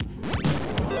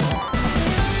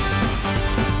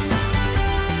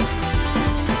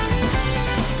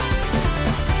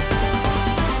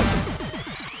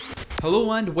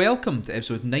Hello and welcome to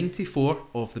episode 94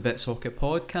 of the BitSocket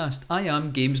podcast. I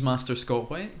am Games Master Scott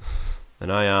White.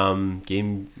 And I am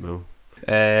Games Pawn.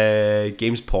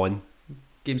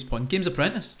 Games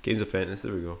Apprentice. Games Apprentice,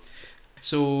 there we go.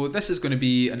 So this is going to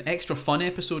be an extra fun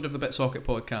episode of the BitSocket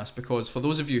podcast because for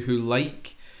those of you who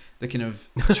like the kind of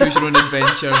choose your own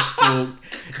adventure stroke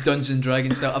Dungeons and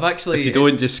Dragons style, I've actually... If you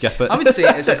don't, just skip it. I would say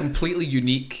it's a completely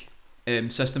unique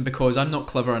system because I'm not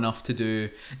clever enough to do...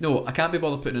 No, I can't be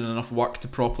bothered putting in enough work to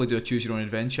properly do a choose your own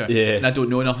adventure. Yeah. And I don't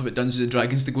know enough about Dungeons and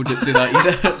Dragons to go do that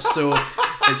either. So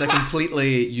it's a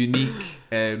completely unique,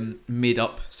 made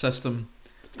up system.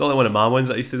 It's not like one of my ones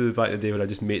that I used to do back in the day where I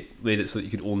just made it so that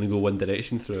you could only go one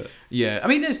direction through it. Yeah, I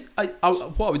mean,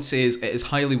 what I would say is it is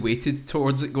highly weighted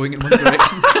towards it going in one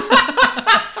direction.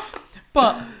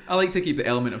 But I like to keep the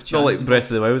element of chance. Not like Breath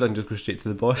of the Wild and just go straight to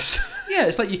the boss. Yeah,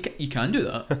 it's like you can do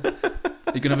that.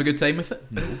 You can have a good time with it.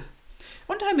 No. I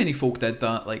wonder how many folk did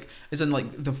that. Like, as in,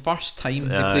 like the first time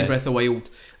they played Breath of the Wild,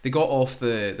 they got off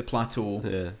the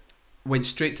plateau, went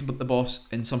straight to the boss,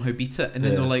 and somehow beat it. And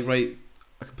then they're like, right,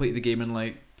 I completed the game in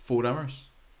like 4 hours,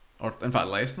 or in fact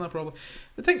less than that probably.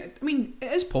 The thing, I mean,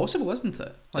 it is possible, isn't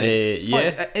it? Like,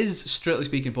 it is strictly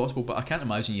speaking possible, but I can't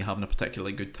imagine you having a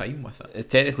particularly good time with it. It's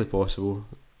technically possible.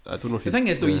 I don't know if the thing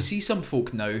is though, you see some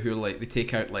folk now who are like they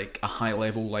take out like a high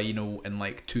level Lino in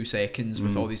like 2 seconds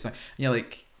with all these things. And you're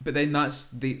like, but then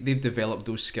they've developed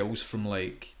those skills from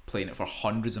like playing it for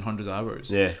hundreds and hundreds of hours.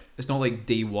 Yeah, it's not like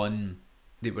day one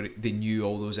they knew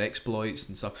all those exploits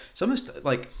and stuff. Some of the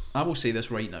like I will say this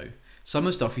right now, some of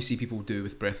the stuff you see people do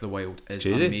with Breath of the Wild is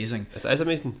amazing. It is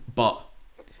amazing, but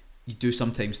you do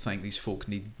sometimes think these folk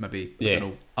need maybe I don't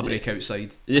know, a break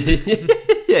outside.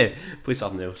 Yeah, play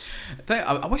something else.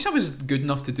 I wish I was good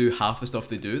enough to do half the stuff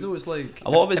they do though. It's like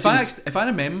a lot of it if I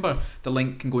remember the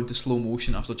Link can go into slow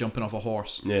motion after jumping off a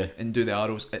horse and do the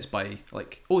arrows, it's by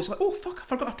like oh fuck, I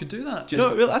forgot I could do that. Do you know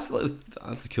what, really, that's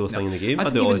the coolest thing in the game. I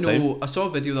do it all the time. I saw a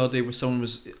video the other day where someone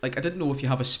was like, I didn't know if you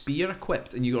have a spear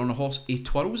equipped and you get on a horse, he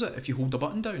twirls it if you hold the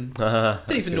button down.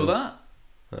 Didn't even know that.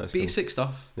 That's basic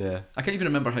stuff. Yeah, I can't even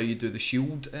remember how you do the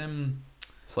shield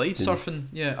slide surfing.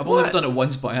 Yeah, I've only ever done it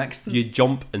once by accident. You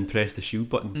jump and press the shield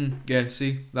button. Yeah,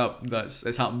 see that's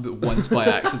it's happened but once by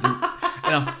accident,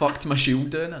 and I fucked my shield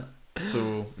doing it.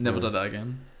 So never did that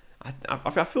again.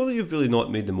 I feel like you've really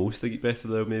not made the most of Breath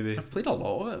of the Wild. Maybe I've played a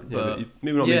lot of it, but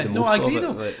maybe not made the most. No, I agree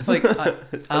of though. it. Like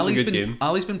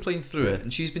Ali's been playing through it,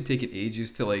 and she's been taking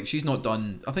ages to like. She's not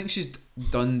done. I think she's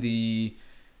done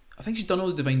all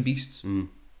the Divine Beasts.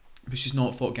 But she's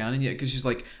not fought Ganon yet because she's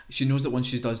like, she knows that once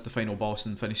she does the final boss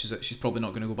and finishes it, she's probably not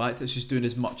going to go back to it. She's doing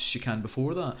as much as she can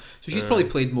before that, so she's probably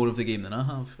played more of the game than I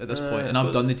have at this point, and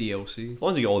I've done the DLC. As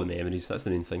long as you get all the memories, that's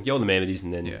the main thing. Get all the memories,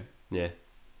 and then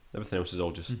everything else is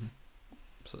all just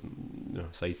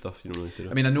side stuff. You don't really do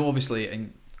it. I mean, I know obviously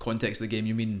in context of the game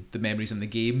you mean the memories in the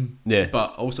game,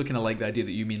 but I also kind of like the idea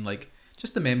that you mean like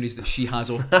just the memories that she has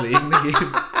of playing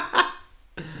the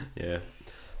game. Yeah,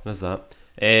 that's that.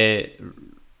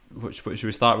 Should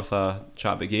we start with a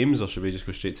chat about games, or should we just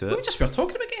go straight to it? We just start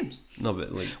talking about games. No,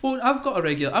 but like, well, I've got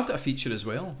a feature as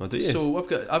well. Oh, do you? So I've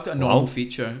got a normal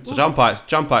feature. So jump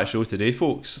packed show today,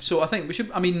 folks. So I think we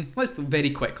should. I mean, let's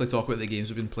very quickly talk about the games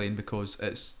we've been playing because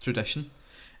it's tradition.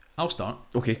 I'll start.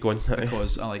 Okay, go on.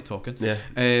 Because I like talking. Yeah.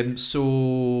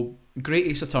 So Great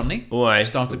Ace Attorney. Oh, aye.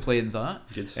 Started playing that.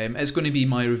 Good. It's going to be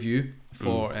my review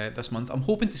for this month. I'm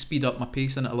hoping to speed up my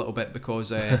pace in it a little bit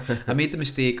because I made the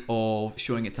mistake of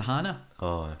showing it to Hannah.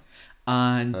 Oh.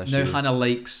 And now Hannah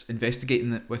likes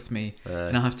investigating it with me,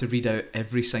 and I have to read out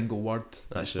every single word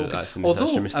that's spoken.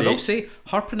 Although I will say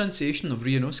her pronunciation of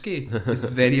Ryunosuke is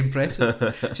very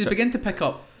impressive. She's beginning to pick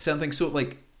up certain things. So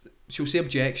like, she'll say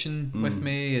objection with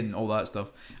me and all that stuff.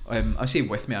 I say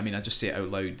with me, I mean I just say it out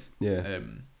loud. Yeah.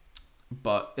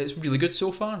 But it's really good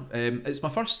so far. It's my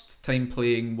first time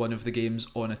playing one of the games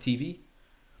on a TV.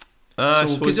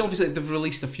 Because obviously they've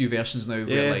released a few versions now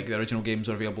where like the original games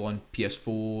are available on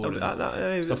PS4 and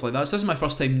stuff like that. So this is my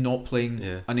first time not playing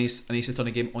an Ace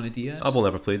Attorney game on a DS. I've only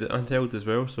ever played it handheld as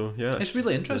well, so yeah. It's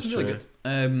really interesting, really good.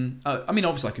 I mean,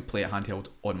 obviously I could play it handheld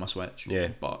on my Switch. Yeah,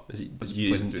 but are you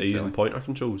using pointer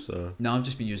controls? Or? No, I've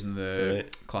just been using the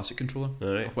classic controller,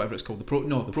 or whatever it's called. The Pro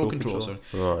controller. Sorry.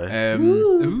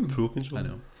 Pro controller. I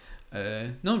know.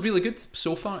 No, really good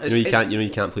so far. You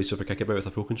can't play Super Kickabout with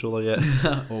a Pro controller yet.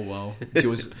 Oh wow,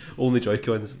 Joe's only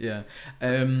Joy-Cons. Yeah,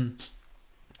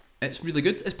 it's really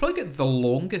good. It's probably got the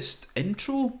longest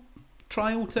intro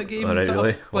trial to a game. Alright,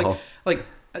 really?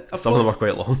 Some of them are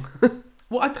quite long.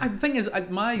 Well, I think is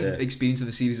my experience of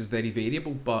the series is very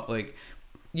variable, but like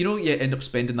you end up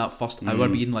spending that first hour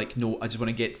being like, no, I just want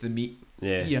to get to the meat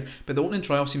here. But the opening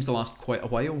trial seems to last quite a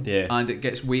while, and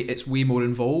it's way more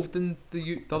involved than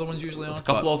the other ones usually are. A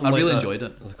couple of them I really enjoyed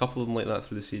it. There's a couple of them like that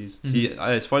through the series. See,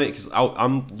 it's funny because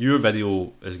your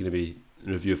video is going to be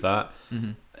a review of that.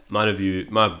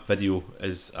 My video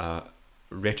is a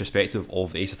retrospective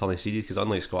of the Ace Attorney series, because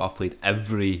unlike Scott, I've played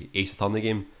every Ace Attorney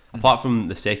game apart from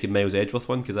the second Miles Edgeworth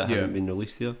one, because that hasn't been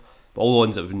released here. But all the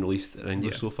ones that have been released in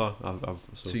English so far,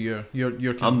 so you're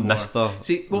kind I'm of Mr.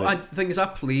 See, well, I think I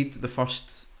played the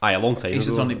first a long time Ace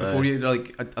ago. Attorney before you.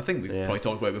 Like, I think we've probably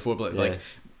talked about it before, but like,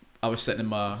 I was sitting in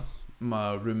my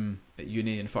room at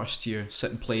uni in first year,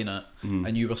 sitting playing it,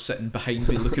 and you were sitting behind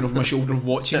me, looking over my shoulder,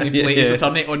 watching me play Ace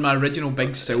Attorney on my original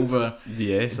big silver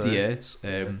DS.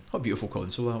 What a beautiful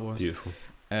console that was. Beautiful.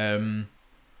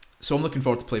 So I'm looking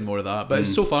forward to playing more of that, but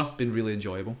it's so far been really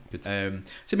enjoyable. Good. So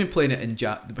I've been playing it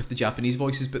with the Japanese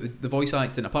voices, but the voice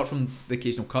acting, apart from the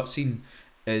occasional cutscene,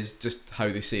 is just how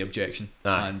they say objection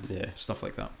and stuff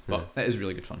like that. But it is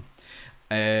really good fun.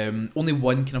 Only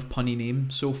one kind of punny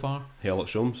name so far. Sherlock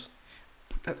Holmes.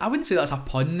 I wouldn't say that's a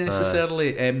pun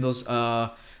necessarily. There's an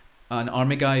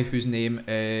army guy whose name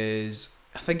is,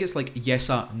 I think it's like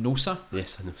Yesa Nosa.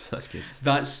 Yes, Nosa, that's good.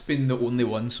 That's been the only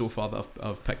one so far that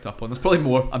I've picked up on. There's probably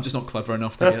more. I'm just not clever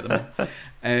enough to get them.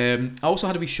 I also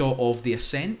had a wee shot of The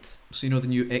Ascent. So the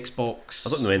new Xbox. I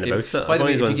don't know anything about it. By the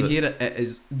way, if you can hear it, it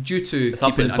is due to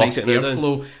keeping a nice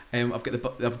airflow. I've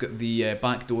got the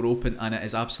back door open, and it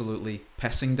is absolutely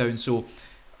pissing down. So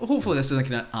hopefully this is like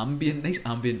an nice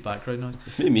ambient background noise.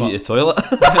 Maybe me need the toilet.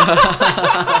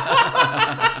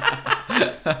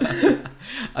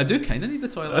 I do kind of need the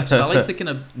toilet, actually. I like to kind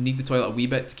of need the toilet a wee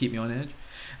bit to keep me on edge.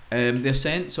 The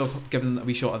Ascent, so I've given a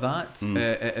wee shot of that.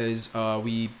 It is a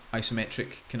wee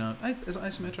isometric kind of... Is it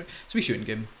isometric? It's a wee shooting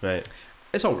game. Right.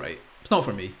 It's alright. It's not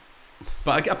for me.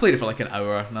 But I played it for like an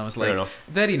hour, and I was Fair like, enough.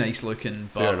 very nice looking,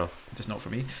 but just not for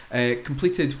me.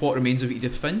 Completed What Remains of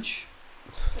Edith Finch.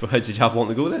 So how did you have long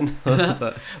to go then?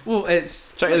 Well,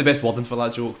 it's... Try to get the best wording for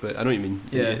that joke, but I know what you mean.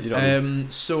 Yeah. You know what I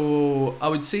mean? So I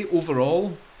would say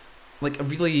overall, like a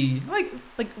really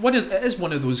it is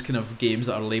one of those kind of games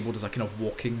that are labelled as a kind of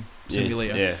walking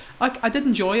simulator. Yeah. I did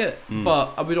enjoy it,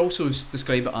 but I would also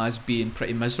describe it as being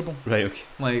pretty miserable. Right. Okay.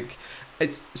 Like,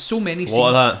 it's so many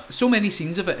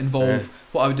scenes of it involve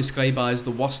what I would describe as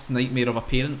the worst nightmare of a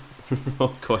parent.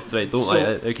 Oh God! Right, don't like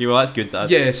it. Okay, well that's good.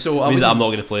 So it means that I'm not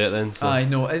going to play it then. So. I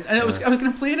know, and I was going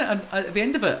to play it, and at the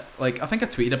end of it, like I think I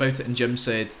tweeted about it, and Jim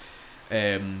said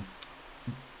that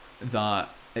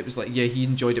it was like, he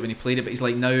enjoyed it when he played it, but he's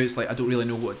like, now it's like I don't really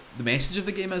know what the message of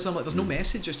the game is. I'm like, there's no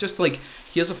message. It's just like,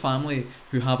 here's a family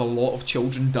who have a lot of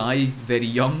children die very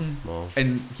young,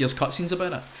 and here's cutscenes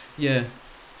about it. Yeah.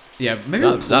 Maybe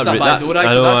we'll close that back door.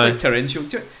 Actually, that's like torrential.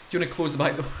 Do you want to close the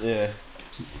back door? Yeah.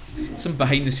 Some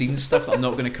behind the scenes stuff that I'm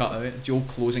not going to cut out. Joe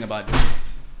closing a back door.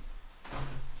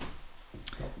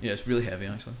 Yeah, it's really heavy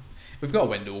actually. We've got a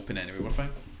window open anyway. We're fine.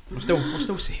 We're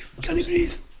still safe. Can you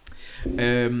breathe?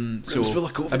 So full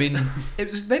of COVID. I mean, it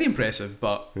was very impressive,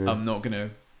 but I'm not gonna.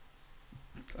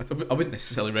 I wouldn't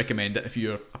necessarily recommend it if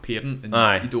you're a parent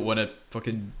and you don't want to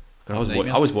fucking.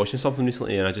 I was watching something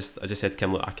recently, and I just said to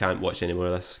Kim, look, I can't watch any more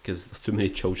of this because there's too many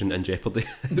children in jeopardy.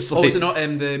 Was it not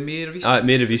the Mayor of Eastwood?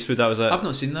 Mayor of Eastwood, that was it. I've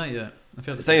not seen that yet.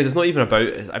 The thing is, it's not even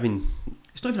about. I mean,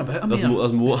 it's not even about.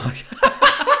 There's more.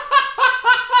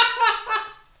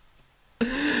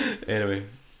 Anyway,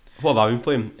 what have I been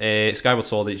playing? Skyward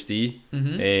Sword HD.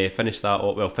 Finished that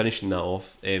off. Well, finishing that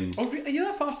off. Are you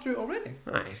that far through it already?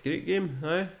 It's a great game.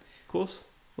 Of course.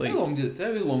 Like, how long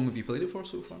have you played it for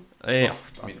so far? I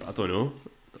don't know.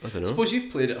 I suppose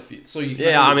you've played it a few. So you.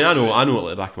 I know it at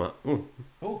the back of my.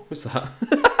 Oh, what's that?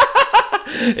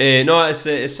 No,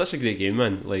 it's such a great game,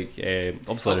 man. Like,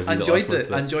 obviously, I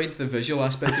enjoyed the visual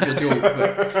aspect of your joke,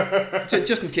 but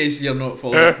just in case you're not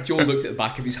following, Joe looked at the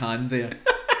back of his hand there.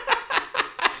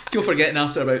 You're forgetting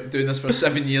after about doing this for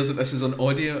 7 years that this is an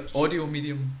audio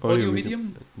medium. Audio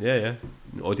medium? Yeah.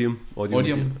 Audium.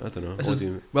 Medium. I don't know.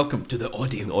 Welcome to the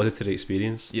audio. An auditory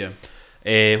experience. Yeah.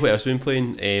 What else have I been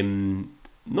playing?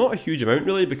 Not a huge amount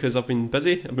really, because I've been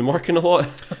busy. I've been working a lot.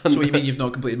 So you mean you've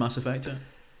not completed Mass Effect yet?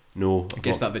 No. I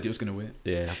guess that video's going to wait.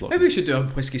 Yeah. Maybe we should do a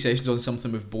whiskey sessions on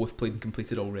something we've both played and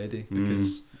completed already.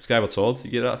 Because Skyward Sword,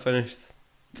 you get that finished.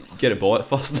 Get it bought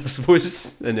first, I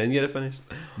suppose, and then get it finished.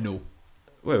 No.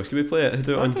 What else can we play it? I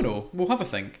don't know. We'll have a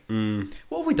think.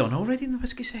 What have we done already in the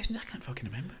whiskey sessions? I can't fucking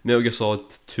remember. Metal Gear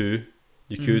Solid 2,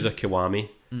 Yakuza Kiwami,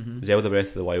 Zelda Breath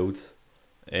of the Wild,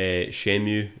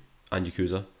 Shenmue and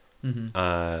Yakuza,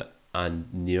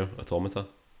 and Nier Automata.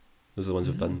 Those are the ones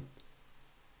we've done.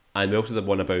 And we also did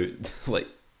one about like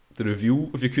the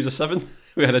review of Yakuza 7.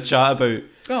 We had a chat about.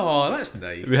 Oh, that's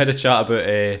nice. We had a chat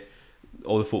about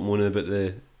all the folk moaning about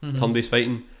the turn-based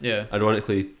fighting. Yeah.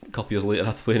 Ironically, a couple years later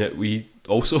after playing it, we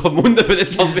also have moaned about the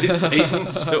turn-based fighting.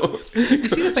 So, you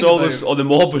see the thing all the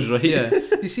mob was right. Yeah.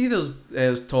 You see,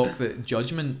 there's talk that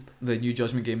Judgment, the new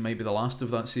Judgment game, might be the last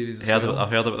of that series. I've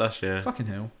heard about this. Yeah. Fucking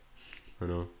hell. I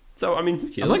know. So I mean, who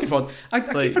cares? I'm looking forward. I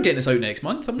keep forgetting it's out next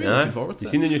month. I'm really looking forward to it.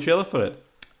 You seen the new trailer for it?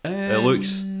 It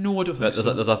looks. No, I don't think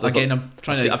so. There's Again, I'm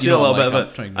trying to. I've seen a little bit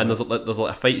of it, and there's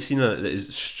like a fight scene in it that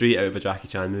is straight out of a Jackie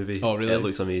Chan movie. Oh, really? It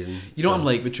looks amazing. You know what I'm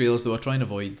like with trailers though? I try and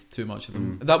avoid too much of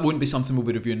them. That won't be something we'll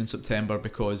be reviewing in September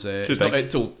because it's not out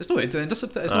till the end of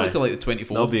September. It's not out till like the 24th.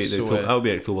 That'll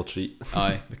be an October treat.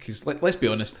 Aye, because let's be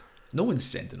honest. No one's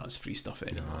sending us free stuff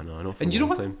anymore. No, I know. And you know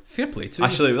what? Fair play to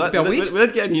Actually, we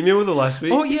did get an email though last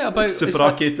week. Oh yeah, about Super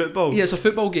Arcade Football. Yeah, it's a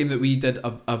football game that we did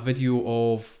a video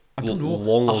of. I don't know,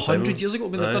 100 years ago. I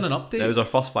mean, they've done an update. It was our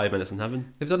first 5 minutes in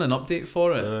heaven. They've done an update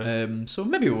for it. So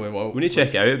maybe we need to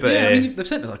check it out. But yeah, I mean, they've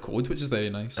sent us a code, which is very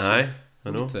nice. Aye, so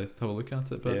I know. Need to have a look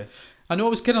at it. But I know I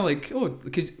was kind of like,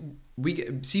 because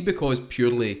because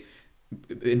purely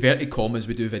inverted commas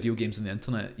we do video games on the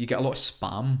internet, you get a lot of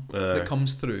spam that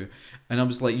comes through, and I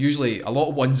was like, usually a lot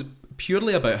of ones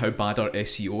purely about how bad our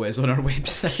SEO is on our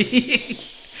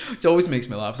website. Which always makes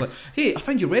me laugh. It's like, hey, I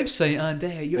found your website and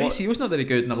your SEO's not very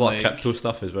good. And I'm a lot of crypto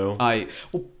stuff as well. Well,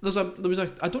 there was a.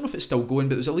 I don't know if it's still going,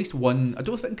 but there's at least one. I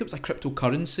don't think it was a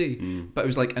cryptocurrency, but it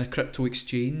was like a crypto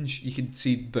exchange. You could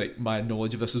see like my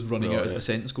knowledge of this is running out as the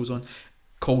sentence goes on.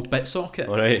 Called BitSocket.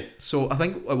 All right. So I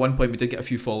think at one point we did get a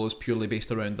few follows purely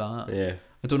based around that. Yeah.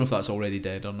 I don't know if that's already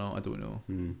dead or not. I don't know.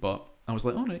 But I was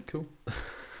like, all right, cool.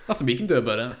 Nothing we can do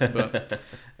about it. But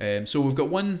so we've got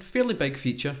one fairly big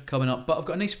feature coming up, but I've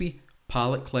got a nice wee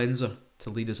palate cleanser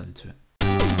to lead us into it.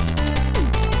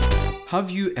 Have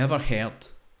you ever heard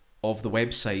of the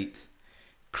website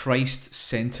Christ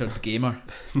Centered Gamer?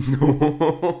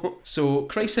 No. So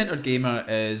Christ Centered Gamer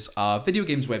is a video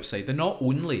games website that not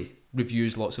only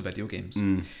reviews lots of video games,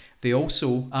 they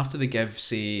also, after they give,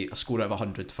 say, a score out of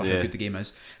 100 for how good the game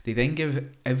is, they then give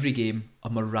every game a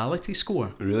morality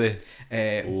score. Really?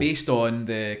 Based on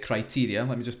the criteria,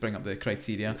 let me just bring up the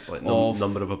criteria, like of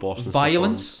number of abortions,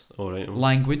 violence,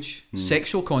 language,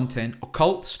 sexual content,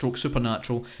 occult,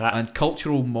 supernatural, and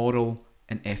cultural, moral,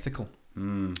 and ethical.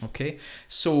 Okay?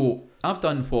 So, I've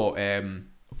done what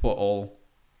all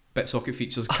BitSocket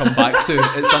features come back to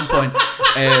at some point,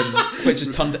 which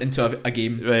has turned it into a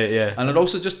game. Right, yeah. And I'd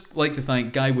also just like to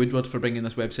thank Guy Woodward for bringing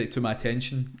this website to my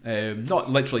attention.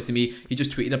 Not literally to me, he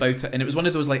just tweeted about it, and it was one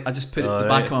of those like I just put it to the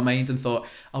back of my mind and thought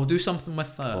I'll do something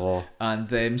with that.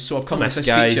 And so I've come up with this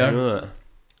feature. You know that?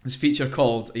 This feature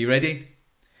called, are you ready?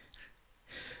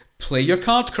 Play your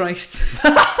card, Christ.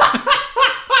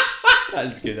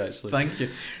 That's good, actually. Thank you.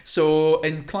 So,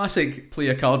 in classic play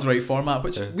your cards right format,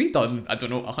 which we've done, I don't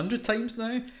know, 100 times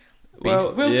now.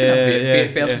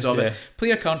 Versions of it. Play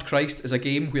your card, Christ is a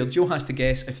game where Joe has to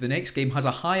guess if the next game has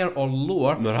a higher or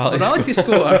lower morality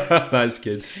score. That's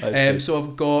good. So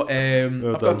I've got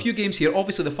a few games here.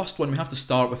 Obviously, the first one we have to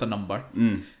start with a number.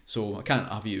 So I can't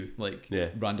have you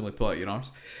randomly pull out your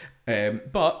arse.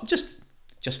 But just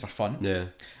for fun. Yeah.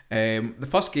 The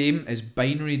first game is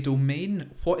Binary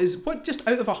Domain. What just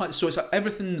out of 100? So it's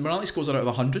everything. The morality scores are out of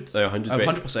 100.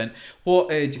 100%. What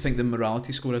do you think the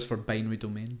morality score is for Binary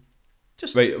Domain?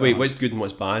 Wait. What's good and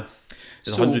what's bad?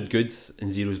 Is 100 good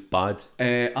and 0's bad?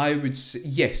 I would say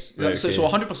yes. Right, so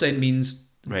 100% means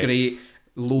great.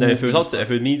 Low. Now, if it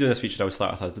was me doing this feature, I would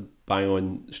start with a bang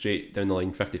on straight down the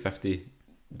line 50-50.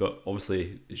 But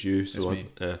obviously it's you, so it's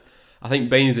me. I think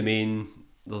Binary Domain.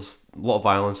 There's a lot of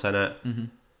violence in it.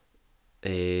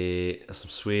 There's some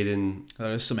swearing.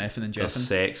 There is some effing and jeffing. There's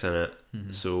sex in it.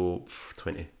 So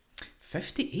 20.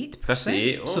 58%.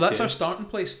 58. So that's our starting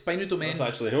place. Binary Domain. That's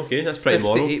actually okay. That's pretty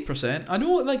moral. 58%. I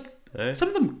know, some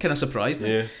of them kind of surprised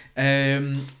me.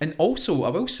 And also, I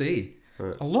will say,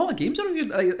 a lot of games are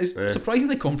reviewed. It's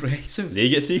surprisingly comprehensive. They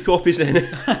get 3 copies in it.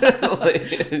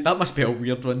 That must be a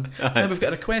weird one. And we've got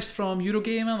a request from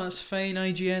Eurogamer. That's fine.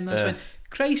 IGN. That's fine.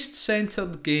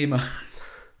 Christ-centered gamer.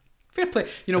 Fair play.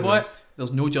 You know what?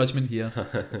 There's no judgment here.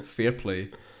 Fair play.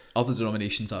 Other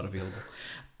denominations are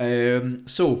available.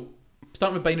 So,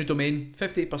 starting with Binary Domain,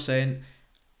 58%.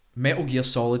 Metal Gear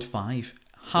Solid 5.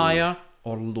 Higher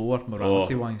or lower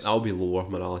morality-wise? I'll be lower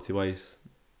morality-wise.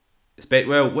 Which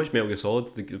Metal Gear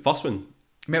Solid? The first one?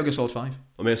 Metal Gear Solid 5.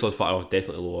 Metal Gear Solid 5, oh,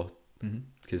 definitely lower.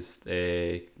 Because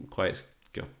Quiet's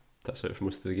got tits out for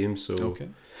most of the games, so... Okay.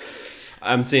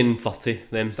 I'm saying 30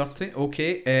 then. 30,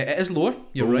 okay. It is lower,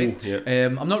 you're right. Yeah.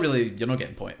 I'm not really, you're not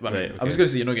getting points. I was going to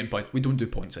say you're not getting points. We don't do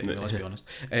points anyway, let's be honest.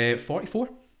 44.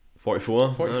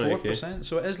 44%. 44%,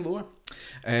 so it is lower.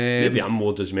 Maybe I'm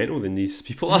more judgmental than these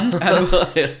people are.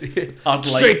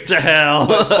 Straight to hell.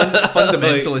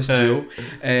 Fundamentalist Joe.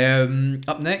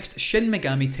 Up next, Shin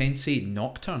Megami Tensei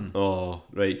Nocturne. Oh,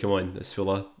 right, come on. It's full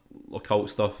of occult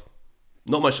stuff.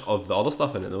 Not much of the other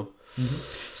stuff in it, though.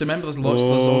 So remember, there's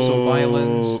also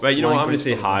violence. Right, you know what? I'm going to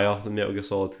say higher than Metal Gear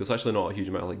Solid, because there's actually not a huge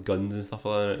amount of like guns and stuff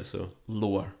like that in it. So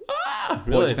lower.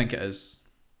 Really? What do you think it is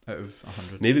out of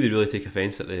 100? Maybe they really take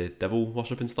offence at the devil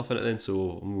worshipping stuff in it then.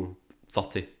 So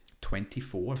 30.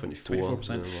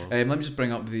 24%. Let me just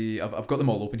bring up I've got them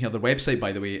all open here. The website,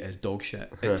 by the way, is dog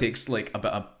shit. It takes like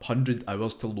about 100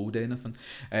 hours to load anything.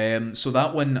 So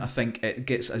that one, I think it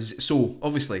gets so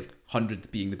obviously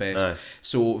 100 being the best.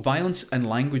 So violence and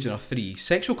language are a 3.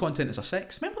 Sexual content is a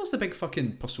 6. Remember, there's the big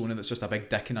fucking persona that's just a big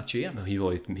dick in a chair. No, he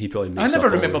probably makes I never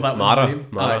remember that Mara. name.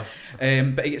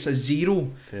 But it gets a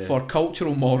 0 for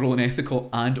cultural, moral, and ethical,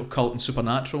 and occult and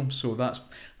supernatural. So that's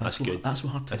good. That's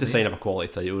hard to That's a sign of a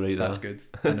quality title, right? That's good.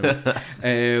 I know.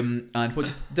 And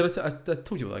what I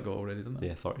told you what I got already, didn't I?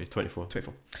 Yeah, 24.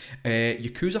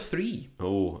 Yakuza 3.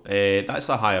 Oh, that's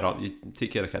a higher up. You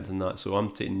take care of kids and that. So I'm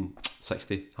taking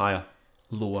 60 higher.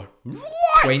 Lower. What?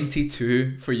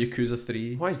 22 for Yakuza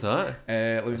 3. Why is that?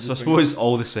 So I suppose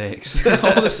all the sex,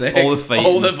 all the sex, all the fighting,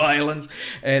 all the violence.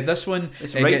 This one,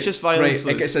 it's righteous violence.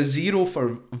 Right, it gets a 0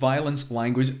 for violence,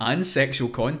 language, and sexual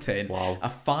content. Wow. A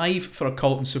 5 for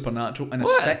occult and supernatural, and a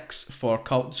 6 for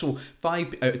cult. So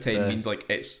 5 out of 10 means like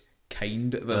it's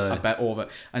kind. There's a bit of it,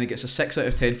 and it gets a 6 out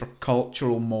of 10 for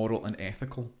cultural, moral, and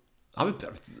ethical. I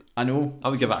know. I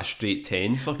would give it a straight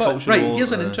 10 for but, cultural. Right,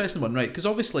 here's an interesting one, right? Because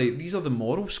obviously these are the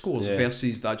moral scores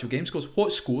versus the actual game scores.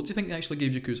 What score do you think they actually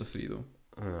gave Yakuza 3 though?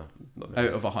 Out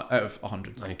of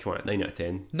 100. I mean, come on, 9 out of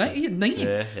 10. 90?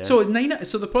 Yeah. So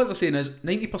the point they're saying is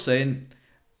 90%.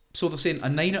 So they're saying a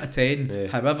 9 out of 10. Yeah.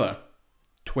 However,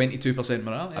 22%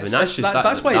 morality. I mean, that's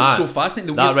why it's so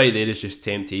fascinating. That right there is just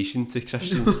temptation to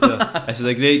Christians. This is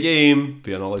a great game, but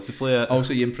you're not allowed to play it.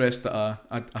 Also, you impressed that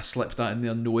I slipped that in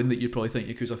there, knowing that you probably think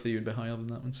Yakuza 3 would be higher than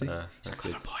that one. See, that's a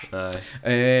clever boy.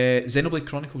 Xenoblade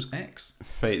Chronicles X.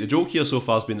 Right, the joke here so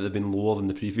far has been that they've been lower than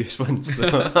the previous ones. So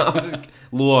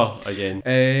lower again.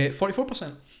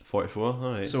 44%. 44.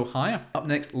 All right. So higher. Up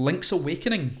next, Link's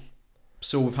Awakening.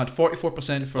 So we've had 44% for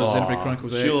Xenoblade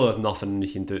Chronicles X. Sure, there's nothing you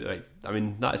can do. Like, I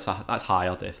mean, that's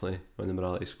higher definitely on the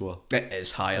morality score. It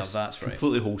is higher. That's right.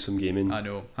 Completely wholesome gaming. I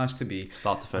know, has to be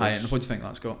start to finish. Higher. And what do you think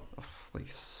that's got? Like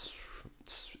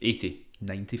 80.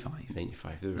 95.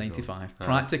 95.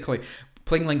 Practically,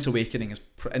 playing Link's Awakening is,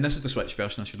 and this is the Switch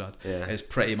version, I should add. Yeah. Is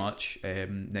pretty much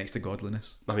next to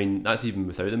godliness. I mean, that's even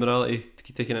without the morality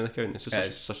taken into account. It's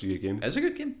just such a good game. It's a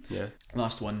good game. Yeah.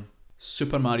 Last one,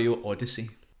 Super Mario Odyssey.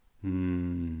 You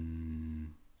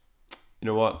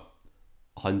know what?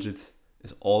 100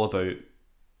 is all about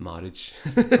marriage.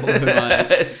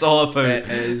 It's all about. It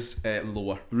is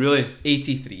lower. Really?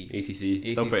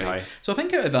 83. Still pretty high. So I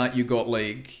think out of that you got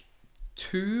like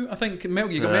 2. I think you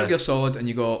got Metal Gear Solid and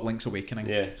you got Link's Awakening.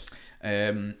 Yeah.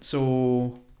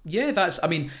 So yeah, that's. I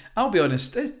mean, I'll be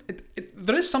honest.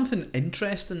 There is something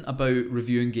interesting about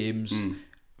reviewing games.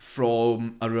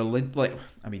 From a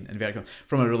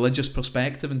from a religious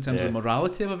perspective in terms of the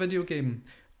morality of a video game.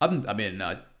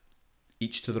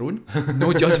 Each to their own.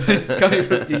 No judgment.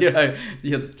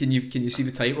 Can you see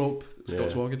the tightrope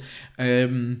Scott's walking?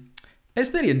 It's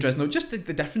very interesting though. Just the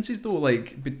differences though,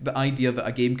 like the idea that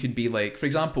a game could be like, for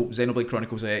example, Xenoblade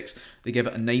Chronicles X, they give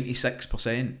it a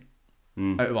 96%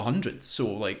 out of 100.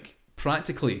 So like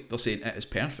practically they're saying it is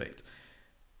perfect,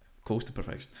 close to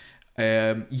perfection.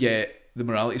 Yet the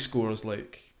morality score is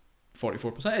like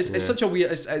 44%. It's such a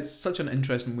weird. It's such an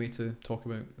interesting way to talk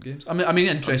about games. I mean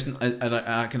interesting.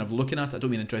 I kind of looking at it. I don't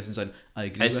mean interesting as I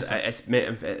agree with it.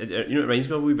 You know, it reminds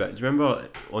me a wee bit. Do you remember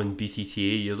on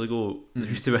BTTA years ago there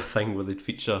used to be a thing where they'd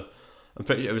feature. I'm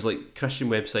pretty sure it was like Christian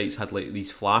websites had like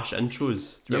these flash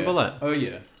intros. Do you remember that? Oh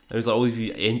yeah. It was like all these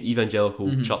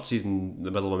evangelical churches in the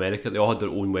middle of America. They all had their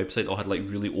own website. They all had like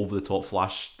really over the top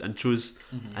flash intros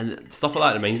and stuff like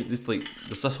that. Reminds me, just like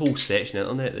there's this whole section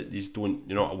on the internet that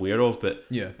you're not aware of, but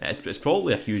it's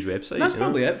probably a huge website. That's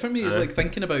probably it for me. Is like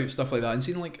thinking about stuff like that and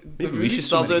seeing like maybe we should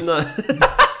start doing that.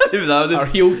 Maybe that would our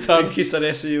heel turn. Increase our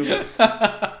SEO.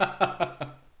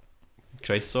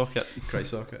 Christ socket.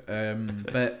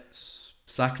 Bit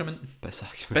sacrament.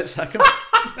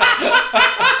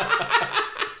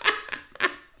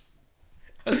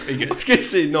 That's pretty good. I was going to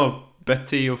say, no,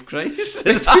 bitty of Christ.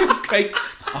 Bitty of Christ.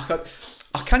 I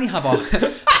can't have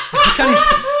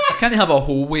a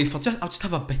whole wafer. I'll just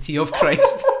have a bitty of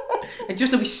Christ. And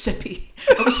just a wee sippy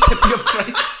of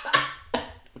Christ.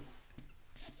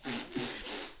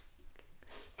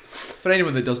 For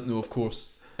anyone that doesn't know, of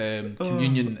course,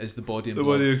 communion is the body and The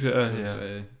blood body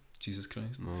of Jesus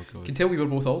Christ. Oh You god. can tell we were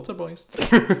both altar boys.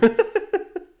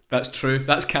 That's true.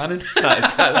 That's canon.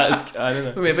 That is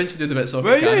canon. When we eventually do the bit of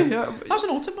Were you? canon. Yeah. I was an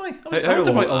altar boy. I was an How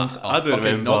altar boy. long? I don't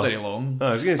remember. Not very long.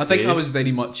 I was gonna say. I think I was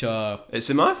very much It's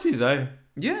St Matthews, aye.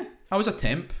 yeah. I was a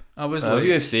temp. I was I was like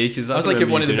gonna say because I was like if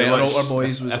one of the better altar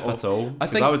boys was. if at all. I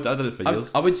 'Cause think I did it for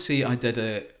years. I would say I did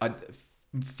it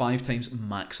 5 times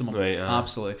maximum. Right,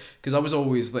 Absolutely. Because I was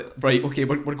always like, right, okay,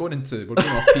 we're going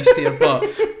off piste here, but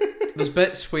there's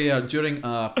bits where during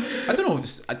I don't know if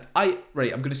it's, I'm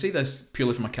going to say this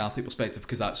purely from a Catholic perspective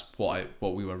because that's what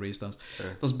we were raised as. Yeah.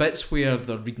 There's bits where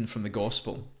they're reading from the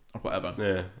gospel or whatever.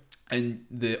 Yeah. And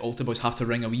the altar boys have to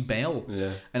ring a wee bell.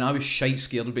 Yeah. And I was shite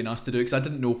scared of being asked to do it because I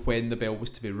didn't know when the bell was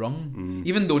to be rung.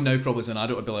 Even though now probably as an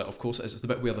adult I'd be like, of course it is. It's the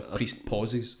bit where the priest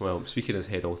pauses. Well, speaking as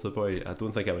head altar boy, I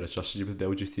don't think I would have trusted you with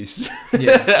bell duties.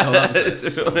 Yeah, no, that was it.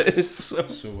 To be honest.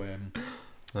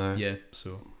 Yeah,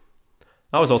 so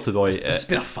I was altar boy. This has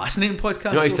been a fascinating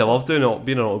podcast. You know, I used to love being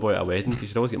an altar boy at a wedding because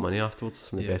you'd always get money afterwards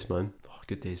from the best man. Oh,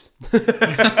 good days.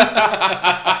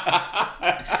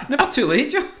 Never too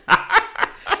late, Joe.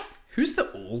 Who's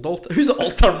the old altar? Who's the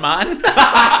altar man?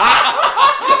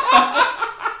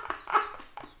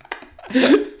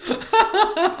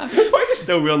 Why is he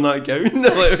still wearing that gown?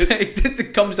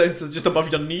 It comes down to just above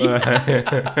your knee. Did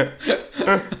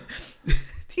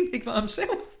he make that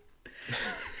himself?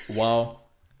 Wow.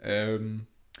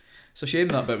 It's a shame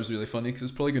that bit was really funny because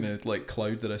it's probably going to like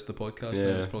cloud the rest of the podcast. Yeah.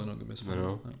 Now. It's probably not going to be as funny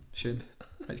as that. Shame.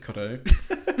 I'd cut it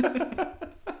out.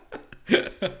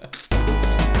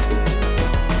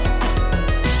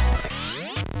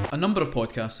 A number of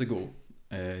podcasts ago,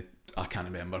 I can't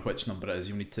remember which number it is.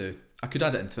 You need to. I could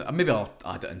add it into. Maybe I'll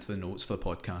add it into the notes for the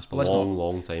podcast. But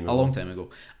long time ago.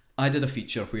 I did a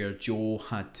feature where Joe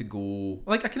had to go,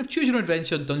 like a kind of choose your own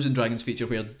adventure Dungeons and Dragons feature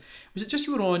where, was it just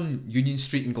you were on Union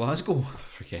Street in Glasgow? I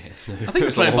forget. I think it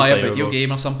was trying to buy a video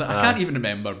game or something. I can't even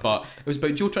remember, but it was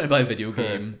about Joe trying to buy a video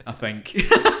game, I think.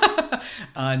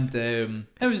 And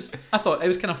I thought it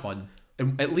was kind of fun.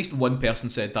 And at least one person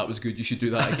said that was good, you should do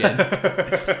that again.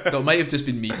 Though it might have just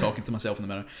been me talking to myself in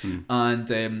the mirror.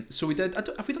 And so we did,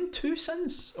 have we done 2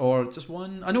 since? Or just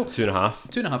one? I know.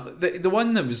 2.5. 2.5. The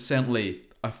one that was certainly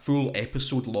a full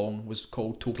episode long was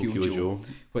called Tokyo Joe,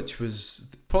 which was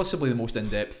possibly the most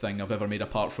in-depth thing I've ever made,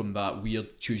 apart from that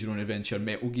weird choose your own adventure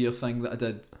Metal Gear thing that I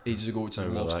did ages ago, which is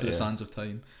lost to the sands of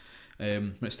time.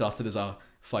 It started as a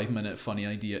 5-minute funny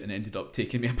idea and ended up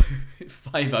taking me about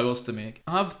 5 hours to make.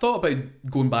 I've thought about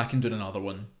going back and doing another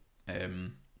one,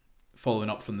 following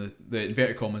up from the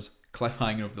inverted commas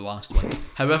cliffhanger of the last one.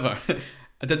 However, I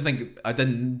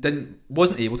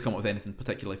wasn't able to come up with anything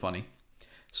particularly funny.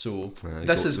 So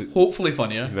this is hopefully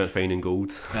funnier. You went finding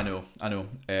gold. I know.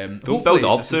 Don't build it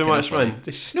up too much, man.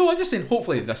 No, I'm just saying.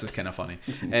 Hopefully, this is kind of funny.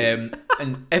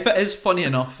 And if it is funny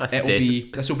enough,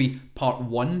 this will be part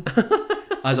 1,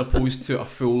 as opposed to a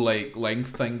full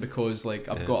length thing because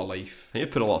I've got a life. You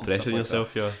put a lot of pressure on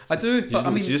yourself here. I do,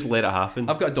 but you just let it happen.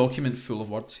 I've got a document full of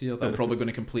words here that I'm probably going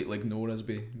to completely ignore as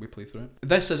we play through it.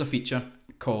 This is a feature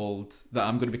that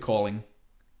I'm going to be calling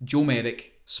Joe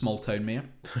Merrick, Small Town Mayor,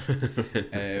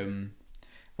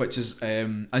 which is a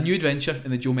new adventure in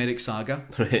the Joe Merrick saga,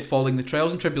 following the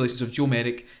trials and tribulations of Joe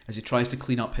Merrick as he tries to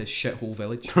clean up his shithole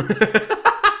village.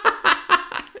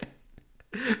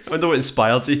 I wonder what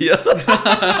inspired you here.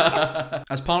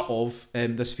 As part of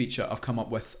this feature, I've come up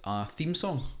with a theme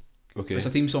song. Okay. It's a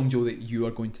theme song, Joe, that you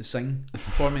are going to sing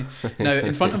for me. Now,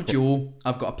 in front of Joe,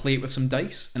 I've got a plate with some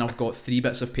dice, and I've got 3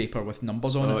 bits of paper with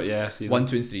numbers on it. Oh, yeah, I see that. 1,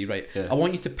 2, and 3, right. Yeah. I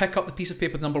want you to pick up the piece of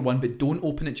paper with number 1, but don't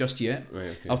open it just yet. Right,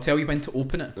 okay. I'll tell you when to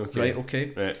open it. Okay. Right,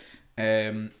 okay? Right.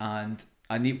 And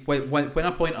I need when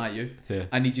I point at you,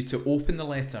 I need you to open the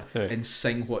letter right. and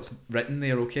sing what's written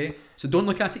there, okay? So don't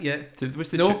look at it yet.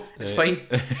 It's fine.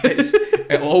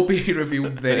 It'll all be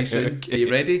revealed very soon. Are you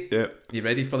ready? Yeah. Are you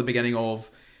ready for the beginning of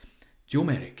Joe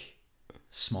Merrick,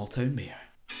 Small Town Mayor?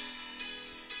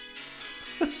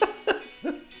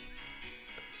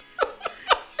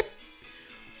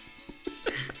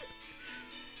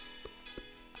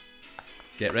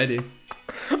 Get ready.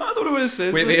 I don't know what it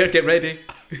says. Wait there, get ready.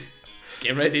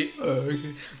 Get ready.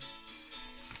 Okay.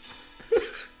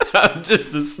 I'm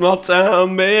just a small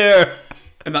town mayor.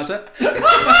 And that's it.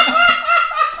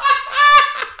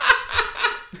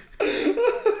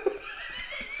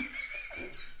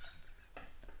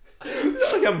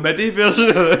 Like a MIDI version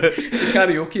of it. It's a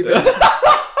karaoke version.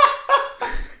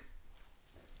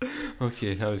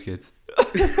 Okay, that was good.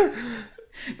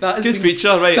 Good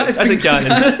feature, right? That's a canon.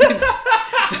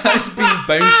 That's been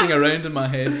bouncing around in my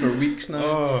head for weeks now.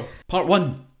 Oh. Part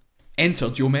 1. Enter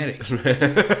Joe Merrick.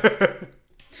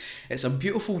 It's a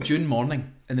beautiful June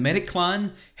morning, and the Merrick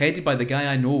clan, headed by the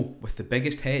guy I know with the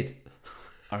biggest head,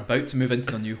 are about to move into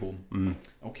their new home.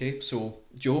 Okay, so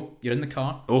Joe, you're in the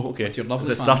car. Oh, okay. With your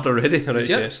lovely Is it start already? Right,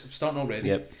 yep, starting already.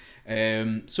 Yep.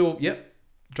 So,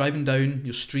 driving down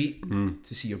your street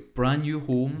to see your brand new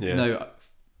home. Yeah. Now,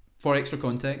 for extra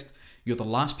context, you're the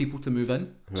last people to move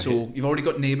in. Right. So you've already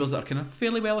got neighbours that are kind of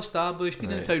fairly well established,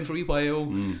 been in town for a wee while.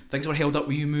 Things were held up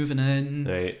with you moving in.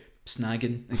 Right.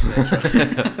 Snagging,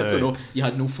 etc. I don't know. You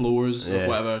had no floors or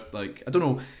whatever. Like, I don't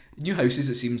know. New houses,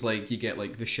 it seems like you get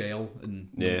like the shell and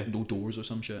no doors or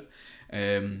some shit.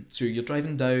 So you're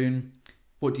driving down.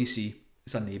 What do you see?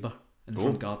 It's a neighbour in the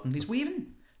front garden. He's waving.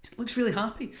 He looks really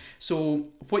happy. So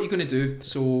what are you going to do?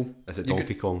 So is it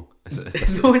Donkey Kong? Is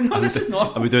it, no, this is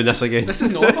not. Are we doing this again? This is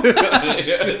normal. What are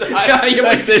you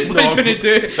going to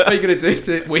do? What are you going to do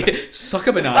to wait? Suck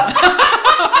a banana.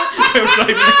 I'm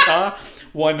driving the car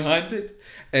one-handed.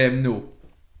 No.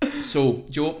 So,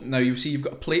 Joe, now you see you've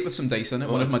got a plate with some dice in it.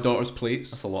 One of my daughter's plates.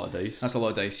 That's a lot of dice. That's a lot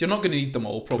of dice. You're not going to need them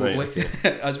all, probably. Right,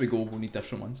 okay. As we go, we'll need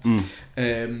different ones.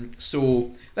 So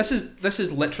this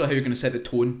is literally how you're going to set the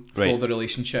tone for the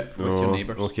relationship with your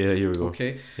neighbours. Okay, here we go.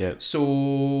 Okay. Yeah.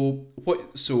 So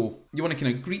you want to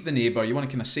kind of greet the neighbour. You want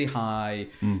to kind of say hi.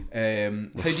 How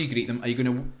do you greet them? Are you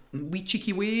going to wee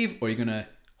cheeky wave, or are you going to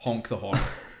honk the horn?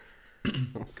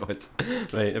 Oh God.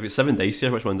 Right, I've got 7 dice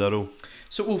here. Which one do I roll?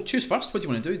 So we'll choose first. What do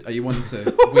you want to do? Are you wanting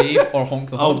to wave or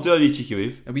honk the horn? I'll do a wee cheeky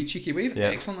wave. A wee cheeky wave? Yeah.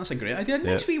 Excellent, that's a great idea.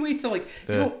 Nice wee way to, like,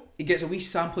 you know, it gets a wee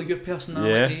sample of your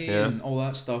personality and all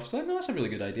that stuff. So no, that's a really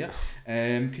good idea.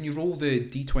 Can you roll the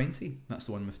D20? That's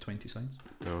the one with 20 sides.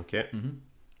 Okay.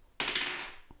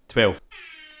 12.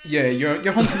 Yeah,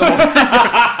 you're honking the horn.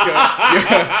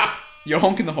 you're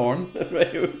honking the horn.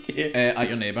 Right, okay. At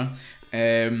your neighbour.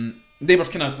 Neighbour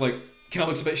kind of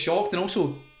looks a bit shocked, and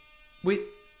also, wait,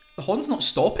 the horn's not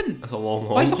stopping. That's a long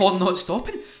honk. Why is the horn not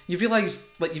stopping? You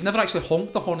realise, like, you've never actually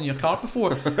honked the horn in your car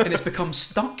before, and it's become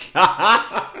stuck.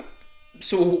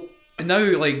 So now,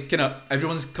 like, kind of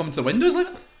everyone's coming to the windows, like,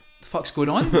 what the fuck's going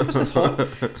on? What's this horn?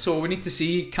 So we need to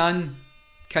see, can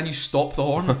you stop the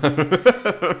horn?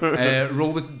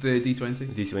 Roll the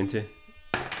D20. D20.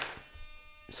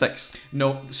 6.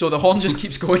 No, so the horn just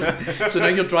keeps going. So now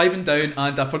you're driving down,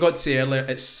 and I forgot to say earlier,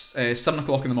 it's 7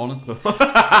 o'clock in the morning.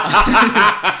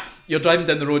 You're driving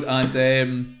down the road, and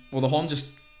the horn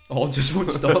just won't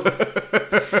stop.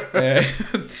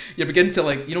 You begin to,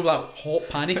 like, you know, that hot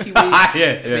panicky way.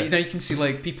 Yeah. Now you can see,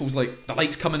 like, people's, like, the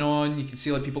lights coming on. You can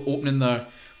see, like, people opening their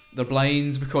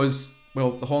blinds because,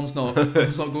 well, the horn's not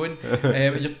going.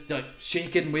 And you're like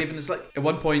shaking, waving. It's like at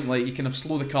one point, like, you kind of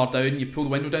slow the car down. You pull the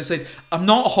window down and say, "I'm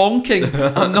not honking.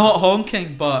 I'm not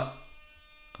honking," but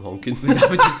I'm honking. the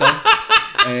damage is done.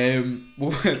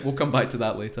 We'll come back to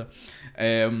that later.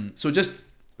 So just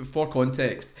for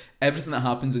context, everything that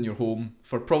happens in your home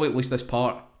for probably at least this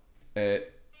part,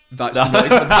 that's the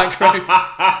noise in the background.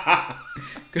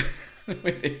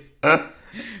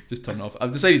 Just turn it off.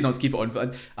 I've decided not to keep it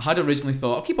on. I had originally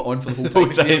thought I'll keep it on for the whole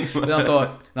time. But then I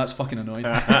thought that's fucking annoying.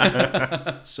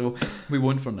 So we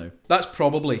won't for now. That's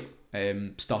probably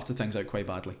started things out quite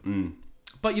badly.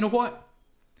 But you know what?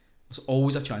 There's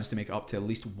always a chance to make it up to at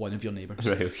least one of your neighbours.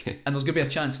 Right, okay. And there's going to be a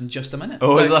chance in just a minute.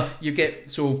 Oh, is that?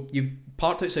 You've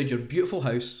parked outside your beautiful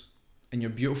house in your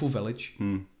beautiful village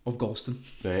of Galston.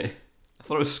 Right. I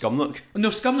thought it was Scumnock. No,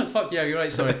 Scumnock, fuck yeah, you're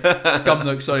right, sorry.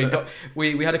 Scumnock, sorry.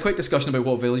 We had a quick discussion about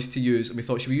what village to use, and we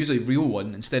thought, should we use a real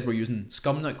one? Instead, we're using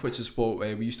Scumnock, which is what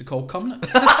we used to call Cumnock.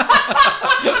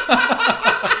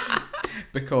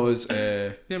 Because,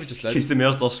 we just did. In case they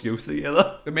merged our schools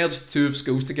together. They merged 2 of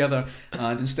schools together,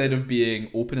 and instead of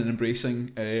being open and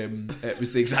embracing, it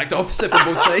was the exact opposite for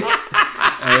both sides.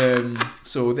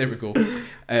 So there we go.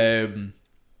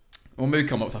 We'll maybe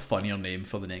come up with a funnier name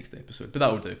for the next episode, but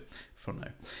that'll do for now.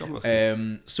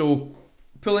 So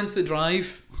pull into the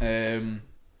drive. You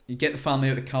get the family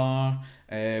out of the car.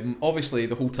 Obviously,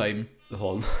 the whole time the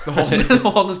horn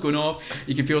is going off.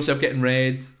 You can feel yourself getting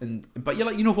red, but you're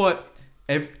like, you know what?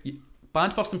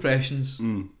 Bad first impressions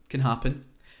can happen,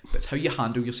 but it's how you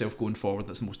handle yourself going forward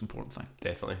that's the most important thing.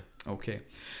 Definitely. Okay,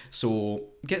 so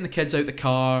getting the kids out the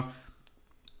car.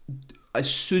 As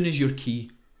soon as your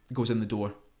key goes in the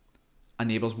door, a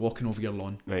neighbour's walking over your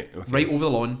lawn. Right. Okay. Right over the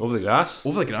lawn. Over the grass.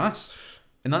 Over the grass,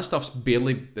 and that stuff's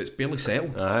barely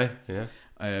settled. Aye. Yeah.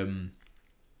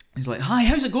 He's like, "Hi,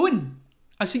 how's it going?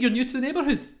 I see you're new to the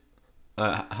neighbourhood."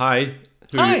 Hi.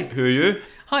 Hi. Who are you?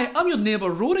 Hi, I'm your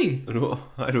neighbour Rory.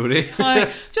 Hi, Rory.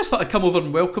 Hi. Just thought I'd come over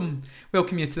and welcome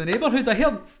you to the neighbourhood. I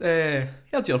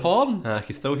heard your horn. I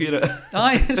can still hear it.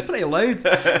 Aye, it's pretty loud.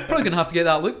 Probably gonna have to get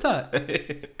that looked at.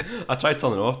 I tried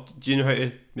turning it off. Do you know how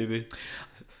to maybe?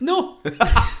 No.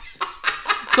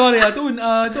 Sorry, I don't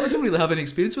really have any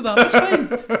experience with that. That's fine.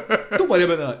 Don't worry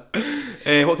about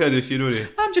that. What can I do for you, Rory?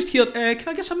 I'm just here. Can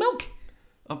I get some milk?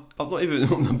 I've not even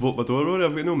opened my door, Rory.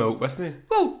 I've got no milk with me.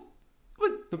 Well,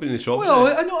 I've been in the shop. Well,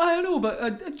 I know,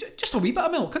 but just a wee bit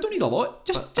of milk. I don't need a lot.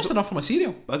 Just enough for my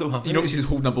cereal. I don't have. You notice he's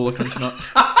holding a bowl of Crunch Nut.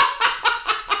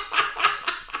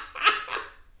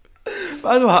 But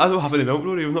I don't have any milk,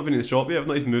 Rory. I've not been in the shop yet. I've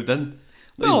not even moved in.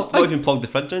 Not even plugged the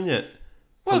fridge in yet.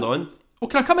 Turned it on. Well,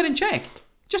 can I come in and check?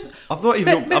 I've not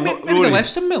even. Maybe they left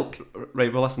some milk.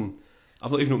 Right. Well, listen. I've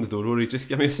not even opened the door, Rory. Just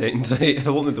give me a second. Right.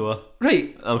 I'll open the door.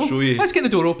 Right. I'll show you. Let's get the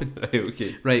door open. Right.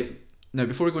 Okay. Right. Now,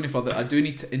 before we go any further, I do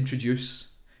need to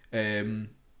introduce an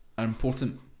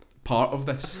important part of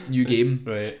this new game.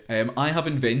 Right. I have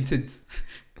invented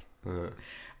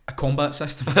a combat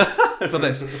system for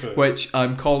this, which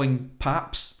I'm calling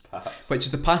PAPS, which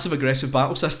is the passive aggressive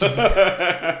battle system.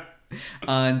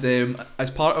 And as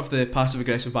part of the passive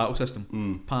aggressive battle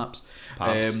system, PAPS,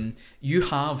 you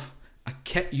have a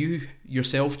kit. You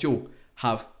yourself, Joe,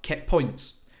 have kit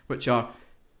points, which are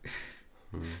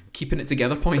keeping it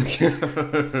together points.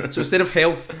 So instead of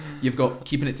health, you've got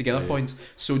keeping it together points.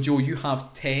 So Joe, you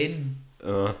have 10.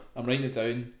 I'm writing it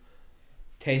down.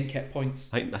 10 kit points.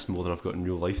 I think that's more than I've got in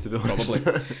real life, to be honest.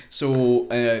 Probably. So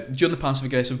during the passive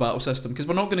aggressive battle system, because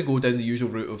we're not going to go down the usual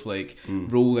route of like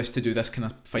roll this to do this kind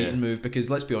of fighting move, because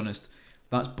let's be honest,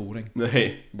 that's boring.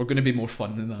 Right. We're going to be more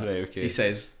fun than that. Right. Okay. He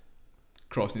says,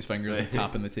 crossing his fingers and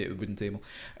tapping the wooden table.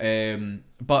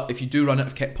 But if you do run out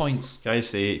of kit points, can I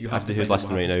say, you have to who's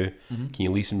listening right now, can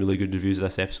you leave some really good reviews of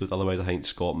this episode? Otherwise, I think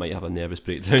Scott might have a nervous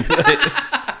breakdown.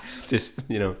 Just,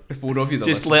 the four of you that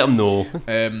just listen. let him know.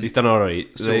 He's done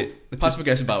alright. So right? the passive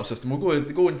aggressive battle system, we'll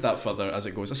go into that further as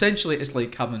it goes. Essentially, it's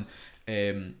like having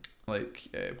what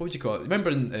would you call it? Remember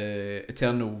in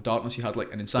Eternal Darkness you had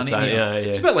like an insanity meter? Yeah.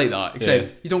 It's a bit like that,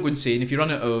 except you don't go insane. If you run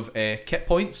out of kit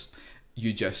points,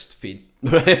 you just faint.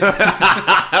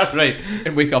 Right.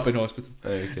 And wake up in hospital.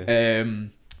 Okay.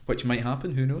 Which might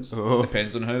happen, who knows?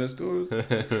 Depends on how this goes.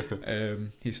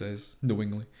 He says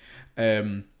knowingly.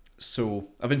 So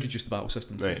I've introduced the battle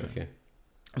system. Right. Okay.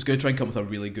 I was going to try and come up with a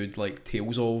really good like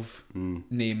Tales of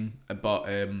name, but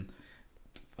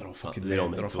they're all fucking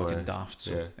daft.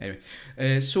 So anyway,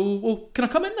 can I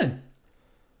come in then?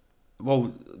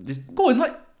 Well, just go on.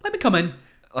 Let me come in.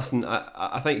 Listen,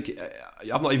 I think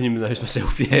I've not even in the house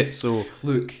myself yet. So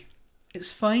look,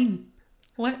 it's fine.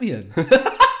 Let me in.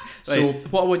 So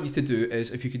what I want you to do is,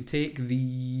 if you can take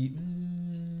the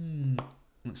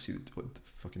let's see what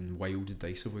fucking wild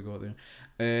dice have we got there.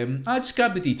 I just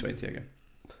grab the D20 again.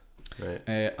 Right.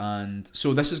 And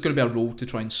so this is going to be a roll to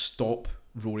try and stop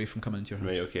Rory from coming into your house.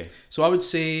 Right. Okay. So I would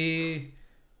say,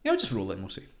 I'll just roll it and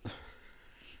we'll see.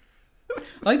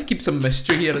 I like to keep some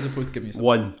mystery here as opposed to giving you some.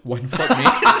 One. Fuck me.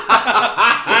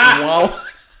 Wow.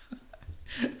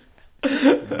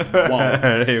 Wow.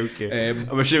 Right, okay.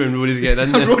 I'm assuming Rory's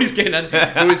getting in. Rory's getting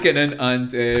in.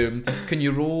 And can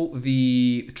you roll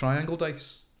the triangle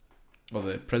dice? Or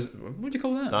the what do you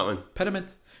call that? That one.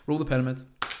 Pyramid. Roll the pyramid.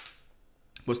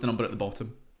 What's the number at the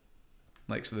bottom?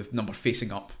 Like, so the number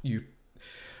facing up. You.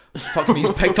 Fuck me, he's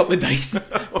picked up the dice.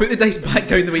 Put the dice back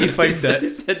down the way you found it.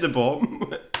 It's at the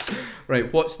bottom.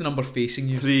 Right, what's the number facing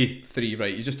you? 3,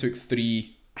 right. You just took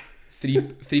 3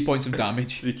 points of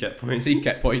damage. 3 kit points. 3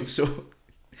 kit points, so...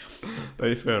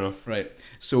 Right, fair enough. Right,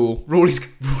 so Rory's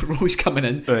coming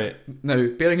in. Right. Now,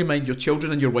 bearing in mind your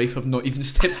children and your wife have not even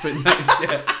stepped foot in the house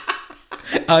yet.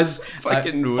 As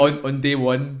fucking Rory. On day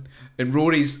one, and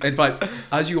Rory's... In fact,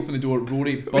 as you open the door,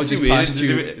 Rory budges past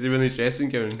you. Is he wearing his dressing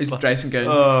gown? His dressing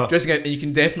gown. Dressing gown, and you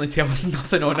can definitely tell there's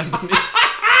nothing on underneath.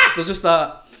 There's just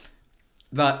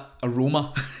that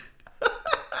aroma,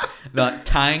 that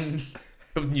tang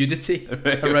of nudity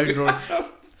around Rory.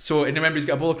 So, and remember, he's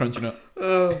got a bowl of Crunch Nut.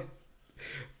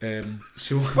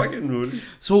 So fucking Rory.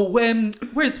 So, where's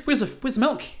the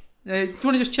milk? Do you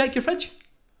want to just check your fridge?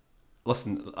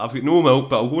 Listen, I've got no milk,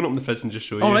 but I'll go and open the fridge and just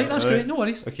show you. Alright, that's great, no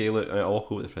worries. Okay, look, I'll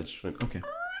walk over the fridge. Right. Okay.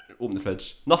 Open the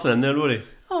fridge. Nothing in there, Rory.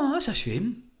 Oh, that's a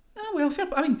shame. Oh, well, fair.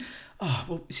 I mean,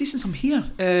 see, since I'm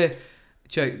here,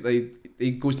 check.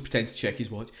 He goes to pretend to check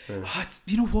his watch. Yeah.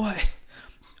 You know what?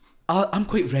 I'm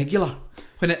quite regular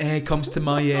when it comes to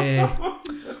my.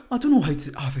 I don't know how to.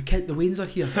 The Waynes are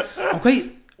here. I'm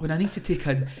quite when I need to take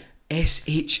an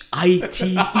SHITE.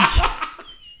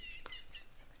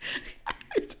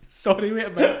 Sorry, wait a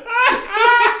minute.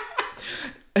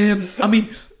 I mean,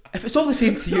 if it's all the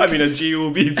same to you... I mean, a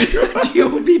GOBB.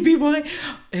 GOBBY.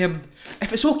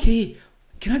 If it's okay,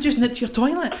 can I just nip to your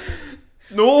toilet?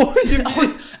 No!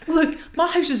 Look, my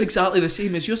house is exactly the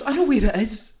same as yours. I know where it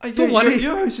is. Don't worry.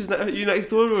 Your house is you next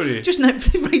door, Rory. Just nip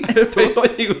right next door. Why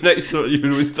don't you go next door to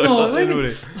your own toilet,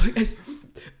 Rory? Look,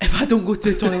 if I don't go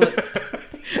to the toilet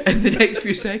in the next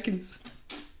few seconds,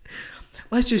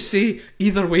 let's just say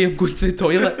either way I'm going to the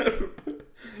toilet.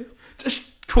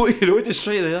 Just go to your own, just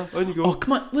right there. On you go. Oh,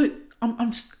 come on, look.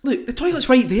 Look, the toilet's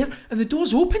right there and the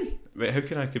door's open. Right, how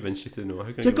can I convince you to know?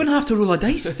 You're going to have to roll a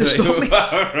dice to stop me.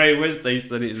 Right, which dice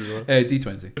do I need to roll?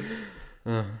 D20.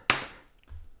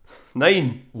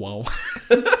 9. Wow.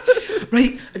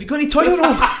 Right, have you got any toilet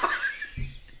roll?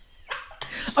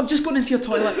 I'm just going into your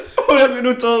toilet. Oh, I've got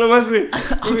no toilet with me.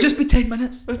 I'll just be 10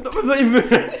 minutes. I'm not even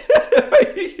moving.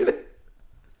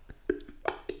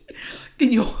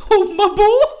 Can you hold my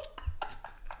bowl?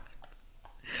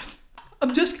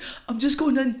 I'm just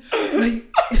going in. Right.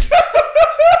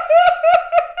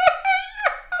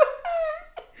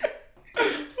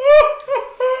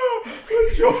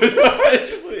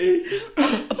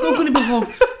 I'm not going to be long.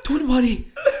 Don't worry.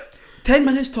 10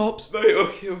 minutes tops. Right,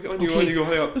 okay, on you go,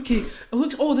 hurry up. Okay, it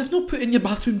looks... Oh, they've not put in your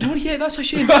bathroom door yet, that's a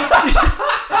shame.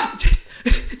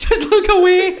 just look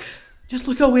away. Just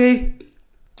look away.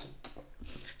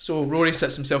 So, Rory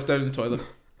sits himself down in the toilet.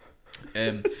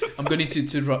 I'm going to need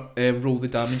to roll the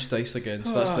damage dice again.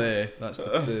 So that's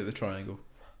the triangle.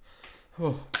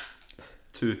 Oh.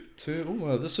 2. Oh,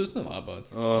 well, this isn't that bad.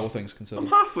 All things considered. I'm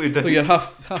halfway down. Oh, you're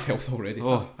half health already.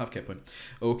 Oh. Half kit point.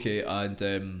 Okay,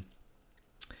 and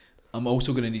I'm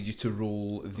also going to need you to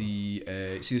roll the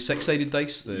see the 6-sided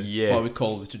dice, what I would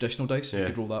call the traditional dice. You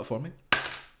could roll that for me.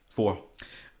 4.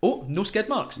 Oh, no skid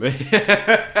marks.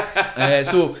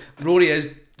 So Rory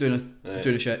is doing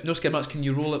a shit. No skid marks. Can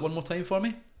you roll it one more time for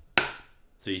me?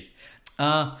 3.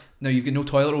 Now you've got no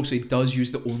toilet roll, so he does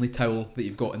use the only towel that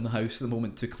you've got in the house at the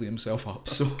moment to clean himself up.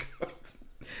 So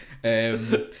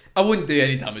I wouldn't do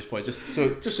any damage points, just so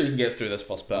you can get through this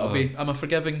first bit. I'm a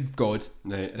forgiving God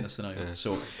in this scenario. Yeah.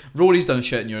 So Rory's done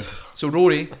shit in your... So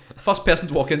Rory, first person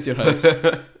to walk into your house,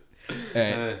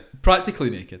 practically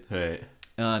naked, right,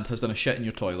 and has done a shit in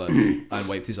your toilet and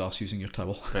wiped his ass using your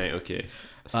towel. Right, okay.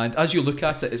 And as you look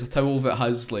at it, it's a towel that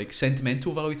has like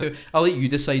sentimental value to it. I'll let you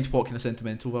decide what kind of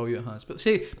sentimental value it has. But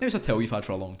say maybe it's a towel you've had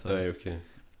for a long time. Right, okay.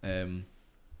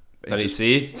 Did he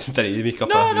say? Did he make up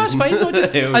a No, it's fine. No,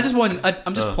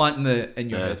 I'm just Oh. planting it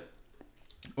in your head.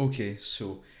 Okay,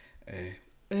 so,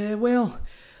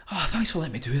 thanks for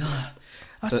letting me do that.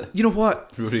 You know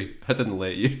what? Rory, I didn't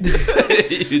let you.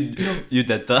 you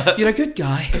did that. You're a good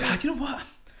guy. Do you know what?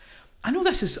 I know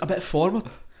this is a bit forward,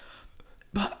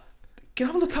 but can I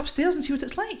have a look upstairs and see what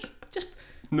it's like? Just...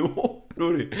 No,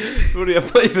 Rory,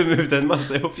 I've not even moved in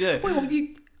myself yet. Well,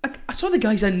 I saw the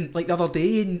guys in like the other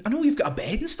day, and I know you've got a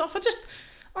bed and stuff.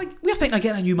 We were thinking of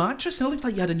getting a new mattress, and it looked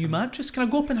like you had a new mattress. Can I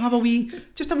go up and have a wee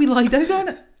lie down on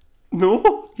it?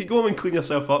 No, you go home and clean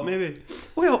yourself up, maybe.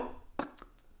 Well, we're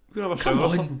gonna have a come shower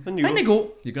on. or something. In you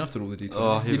go. You're gonna have to roll the d20.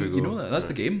 Oh, here we go. You know that. That's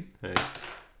the game. Right.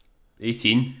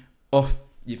 18. Oh,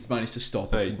 you've managed to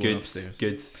stop it from going upstairs.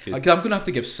 Good. I'm going to have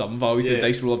to give some value to the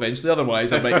dice roll eventually,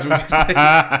 otherwise I might as well just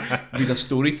read a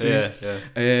story to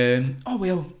you. Oh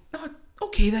well,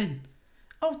 okay then.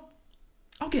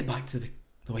 I'll get back to the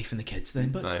wife and the kids then.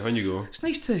 But when you go, it's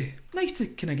nice to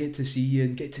kind of get to see you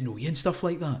and get to know you and stuff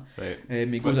like that. Right.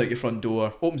 He goes out your front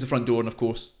door, opens the front door, and of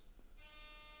course,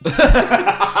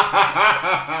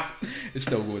 it's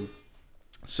still going.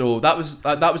 So that was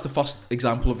the first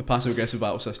example of the passive aggressive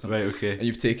battle system. Right, okay. And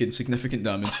you've taken significant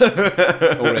damage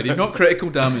already. Not critical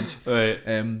damage,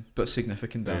 right? But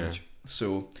significant damage. Yeah.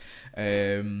 So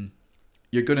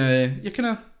you're kind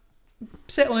of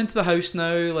settle into the house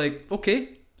now. Like, okay,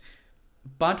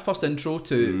 bad first intro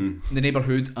to the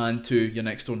neighbourhood and to your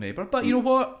next door neighbour. But you know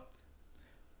what?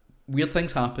 Weird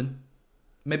things happen.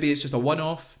 Maybe it's just a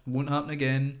one-off. Won't happen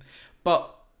again.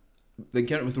 But the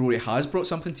encounter with Rory has brought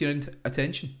something to your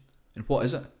attention. And what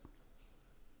is it?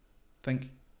 Think.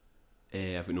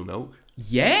 I've got no milk.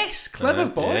 Yes, clever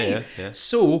boy. Yeah.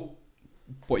 So,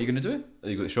 what are you going to do?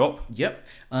 You go to the shop? Yep.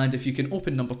 And if you can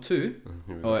open number 2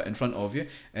 in front of you,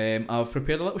 I've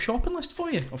prepared a little shopping list for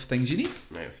you of things you need.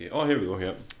 Right, okay. Oh, here we go,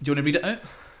 yeah. Do you want to read it out?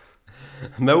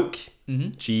 Milk,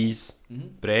 cheese,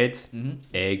 bread,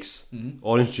 eggs,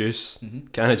 orange juice,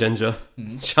 can of ginger,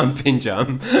 champagne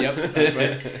jam. Yep, that's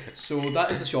right. So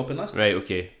that is the shopping list. Right,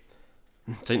 okay.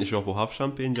 Do you think the shop will have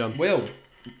champagne jam? Well,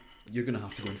 you're going to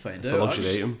have to go and find out. It's a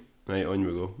luxury item. Right, on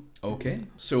we go. Okay,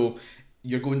 so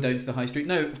you're going down to the high street.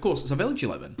 Now, of course, it's a village you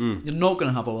live in. You're not going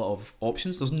to have a lot of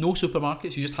options. There's no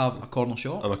supermarkets. You just have a corner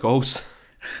shop. A McCall's.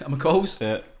 A McCall's.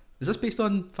 Yeah. Is this based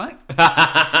on fact?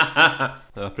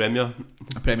 A Premier.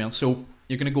 A Premier. So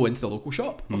you're going to go into the local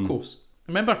shop, of course.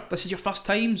 Remember, this is your first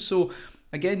time, so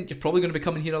again, you're probably going to be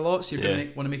coming here a lot, so you're going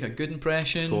to want to make a good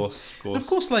impression. Of course. And of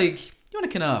course, like, you want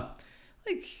to kind of,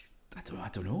 like, I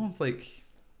don't know, like,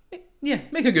 yeah,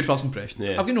 make a good first impression.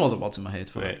 Yeah. I've got no other words in my head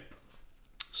for Right. it.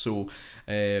 So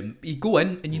you go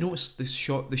in and you notice the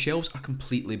shelves are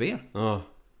completely bare. Oh.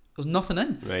 There's nothing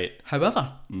in. Right.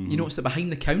 However, you notice that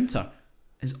behind the counter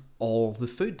is all the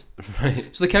food.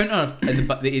 Right. So the counter in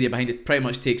the area behind it pretty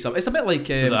much takes up. It's a bit like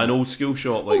So is it an old school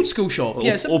shop? Like, old school shop.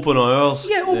 Yeah, it's open hours.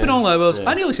 Yeah, open all hours. Yeah.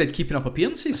 I nearly said keeping up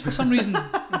appearances. For some reason,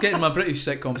 I'm getting my British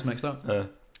sitcoms mixed up.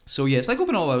 So yeah, it's like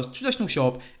open all hours, traditional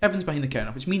shop. Everything's behind the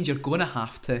counter, which means you're going to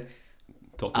have to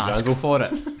Talk to ask Granville. for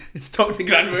it. It's talk to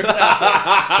Granville.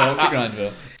 Talk to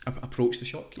Granville. Approach the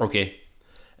shopkeeper. Okay.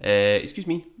 Excuse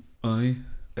me. Aye.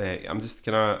 I'm just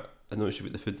I noticed you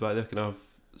put the food back there. Can I have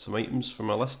some items for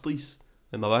my list, please?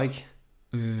 In my bag.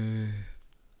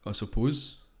 I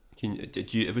suppose.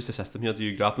 What's the system here? Do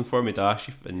you grab them for me, dash,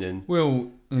 and then?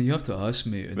 Well, you have to ask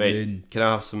me, and Right. then. Can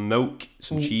I have some milk,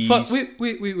 some cheese?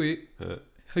 Wait.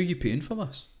 How are you paying for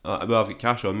this? Well, I've got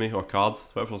cash on me or card,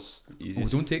 whatever's Oh,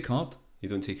 easiest. don't take card. You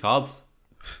don't take card?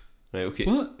 Right, okay.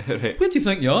 What? Right. Where do you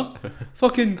think you are?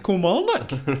 Fucking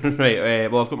Kilmarnock?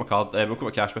 Right, well, I've got my card, I've got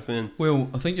my cash with me then. Well,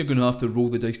 I think you're going to have to roll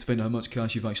the dice to find out how much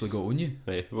cash you've actually got on you.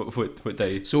 Right, what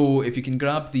dice? So if you can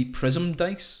grab the Prism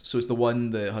dice, so it's the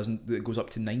one that goes up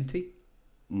to 90.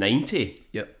 90?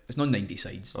 Yep, it's not 90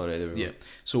 sides. Alright, there we go. Yeah,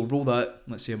 so roll that,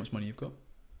 let's see how much money you've got.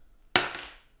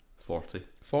 40.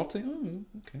 40? Oh,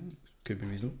 okay, could be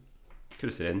reasonable. Could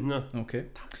have said anything there. Okay.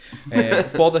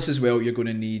 For this as well, you're going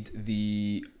to need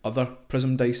the other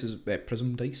Prism dice.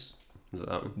 Prism dice? Is it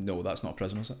that one? No, that's not a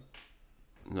Prism, is it?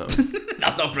 No.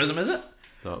 That's not a Prism, is it?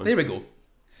 That one. There we go.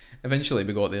 Eventually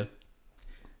we got there.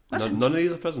 None of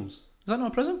these are prisms. Is that not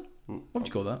a Prism? What would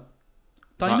you call that?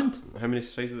 Diamond? How many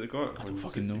sizes has it got? I don't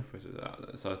fucking know.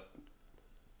 It's a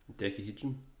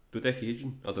decahedron?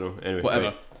 Dodecahedron? I don't know. Anyway. Whatever.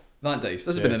 Right. That dice.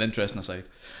 This has been an interesting aside.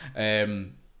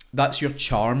 That's your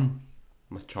charm.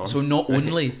 My charm. So not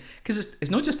only... Because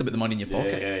it's not just about the money in your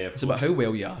pocket. Yeah, it's about how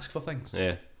well you ask for things.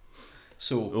 Yeah.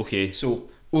 So... Okay. So...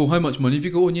 Oh, how much money have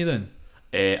you got on you then?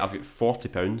 I've got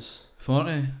 £40.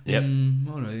 40? Yep.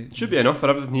 Alright. Should be enough for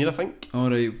everything here, I think.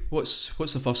 Alright. What's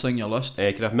the first thing on your list? Can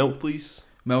I have milk, please?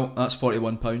 Milk, that's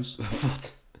 £41.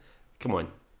 What? Come on.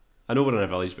 I know we're in a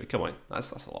village, but come on.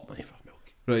 That's a lot of money for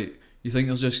milk. Right. You think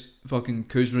there's just fucking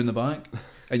Kuzma in the back?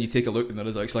 And you take a look and there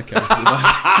is actually a character in the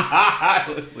back.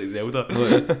 Like Zelda.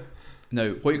 Right. Now,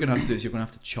 what you're going to have to do is you're going to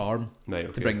have to charm Right,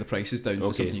 okay. to bring the prices down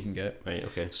to something you can get. Right,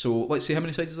 okay. So, let's see, how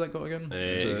many sides has that got again?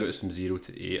 You got some 0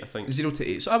 to 8, I think. 0 to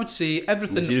 8. So I would say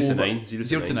everything 0 to over 9.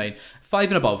 0 to 9. 5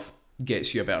 and above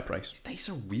gets you a better price. These dice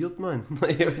are weird, man.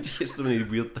 Like, how would you get so many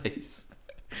weird dice?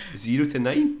 0 to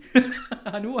 9?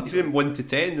 I know. You said 1 to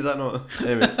 10, is that not?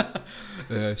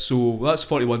 Anyway. So that's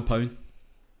 £41.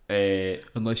 Uh,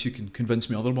 Unless you can convince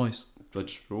me otherwise.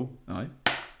 Budge roll. Aye.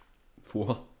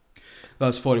 4.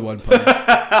 That's £41.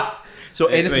 So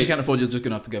anything you can't afford, you're just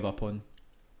going to have to give up on.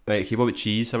 Right, okay, what about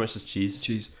cheese? How much is cheese?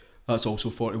 Cheese. That's also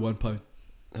 £41.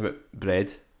 How about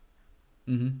bread?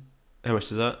 Mm-hmm. How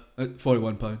much is that?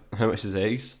 £41. How much is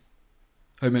eggs?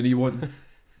 How many you want?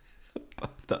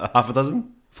 Half a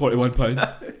dozen?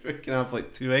 £41. Can I have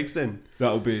like 2 eggs then?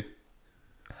 That'll be.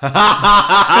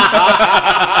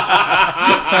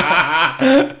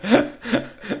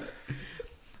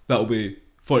 That'll be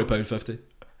 £40.50.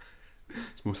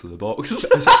 It's most of the box.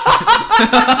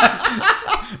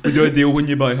 We do a deal when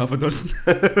you buy half a dozen.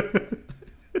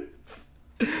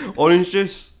 Orange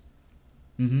juice?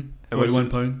 Mm-hmm.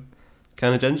 £41.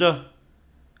 Can of ginger?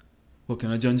 What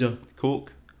kind of ginger?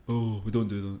 Coke? Oh, we don't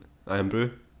do that. Iron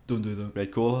brew? Don't do that.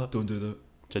 Red cola? Don't do that.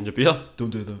 Ginger beer? Don't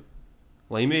do that.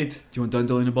 Limeade? Do you want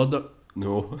dandelion and butter?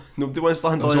 No. Nobody wants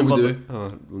That's dandelion what we butter.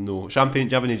 Oh, no. Champagne?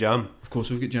 Do you have any jam? Of course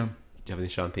we've got jam. Do you have any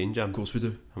champagne jam? Of course we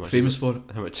do. How much Famous is for it.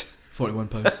 How much?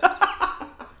 £41.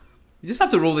 You just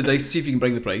have to roll the dice to see if you can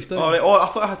bring the price down. Alright, I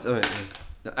thought I had to...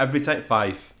 every time,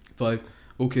 5. 5.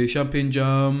 Okay, champagne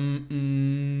jam.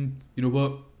 You know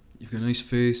what? You've got a nice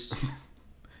face.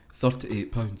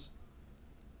 £38.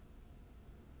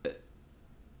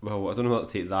 Well, I don't know how to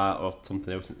take that or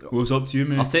something else. Well, it's up to you,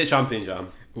 mate. I'll take champagne jam.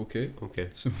 Okay. Okay.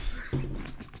 So,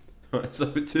 So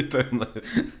about £2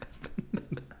 left.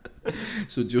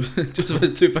 so Joseph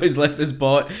has £2 left in his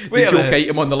pot. Wait The a joke minute.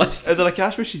 item on the list. Is there a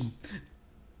cash machine?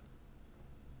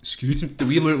 Excuse me. Do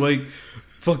we look like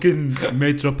Fucking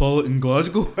Metropolitan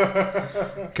Glasgow.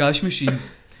 Cash machine.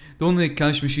 The only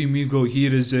cash machine we've got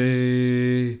here is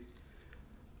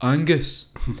Angus.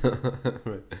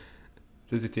 Right.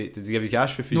 Does he give you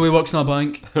cash for fee? No, he works in a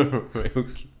bank. Right,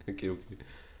 okay.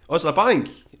 Oh, it's a bank?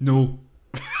 No.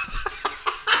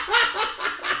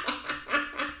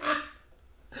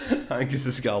 Angus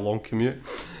has got a long commute.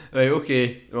 Right,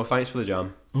 okay. Well, thanks for the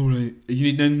jam. Alright.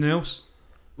 You need anything else?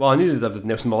 Well, I needed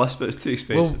everything else on my list, but it's too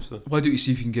expensive. So. Why don't you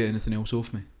see if you can get anything else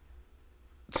off me?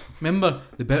 Remember,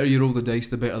 the better you roll the dice,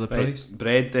 the better the price.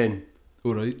 Bread then.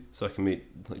 Alright. So I can make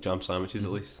like jam sandwiches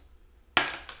at least.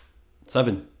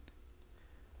 7.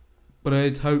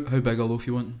 Bread, how big a loaf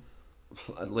you want?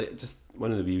 Like just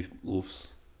one of the wee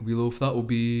loaves. A wee loaf, that'll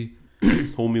be...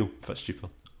 Wholemeal, if it's cheaper.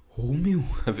 Wholemeal?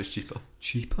 If it's cheaper.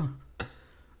 Cheaper?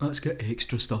 That's got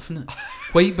extra stuff in it.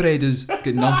 White bread has got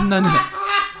nothing in it.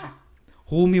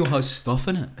 Wholemeal has stuff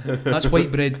in it. That's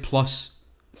white bread plus...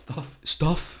 Stuff.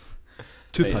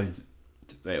 £2.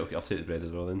 Right, okay, I'll take the bread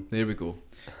as well then. There we go.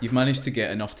 You've managed to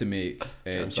get enough to make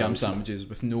jam sandwiches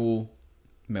with no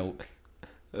milk.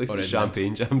 At least it's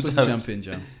champagne jam sandwich. It's champagne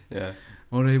jam. Yeah.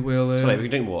 Alright, well... Sorry, we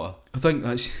can drink water. I think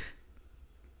that's...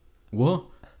 What?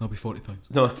 That'll be £40.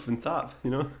 No, from tap,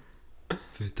 you know?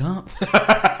 For the tap?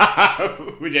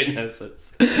 We didn't know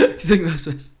this. Do you think this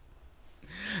is?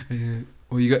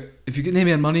 Well, if you get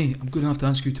any money, I'm going to have to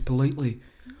ask you to politely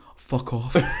fuck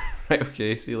off. Right,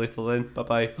 okay, see you later then.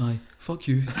 Bye-bye. Aye, fuck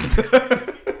you.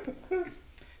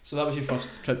 So that was your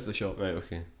first trip to the shop. Right,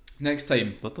 okay. Next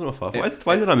time. I don't know if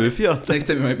why did I move here? Next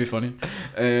time it might be funny.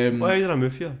 Why did I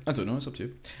move here? I don't know, it's up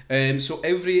to you. So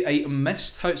every item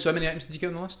missed. So how many items did you get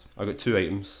on the list? I got 2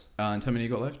 items. And how many you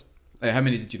got left? How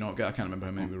many did you not get? I can't remember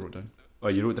how many we wrote down. Oh,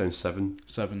 you wrote down 7.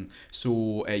 7.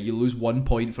 So you lose 1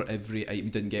 point for every item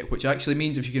you didn't get, which actually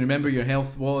means if you can remember your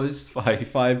health was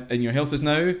 5 and your health is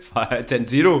now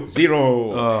 0.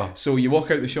 0. Oh. So you walk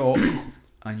out the shop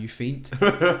and you faint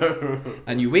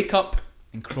and you wake up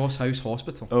in Cross House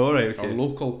Hospital. Oh, right, okay. Our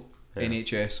local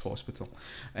NHS hospital.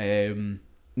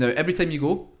 Now every time you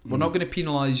go, we're not going to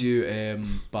penalise you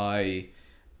by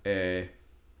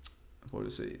what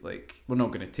is it, like, we're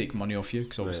not going to take money off you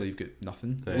because obviously you've got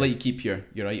nothing. We'll let you keep your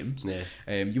items.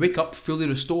 You wake up fully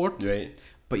restored,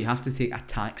 but you have to take a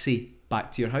taxi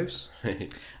back to your house.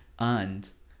 And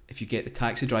if you get the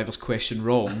taxi driver's question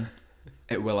wrong,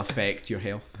 it will affect your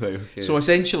health. So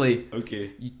essentially,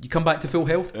 you come back to full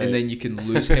health and then you can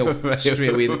lose health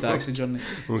straight away in the taxi journey.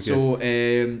 So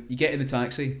you get in the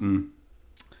taxi.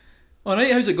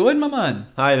 Alright, how's it going, my man?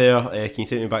 Hi there, can you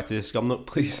take me back to Scumnock,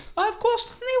 please? Of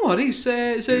course, no worries.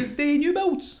 Is it the new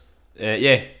builds?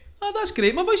 Yeah. Oh, that's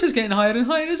great. My voice is getting higher and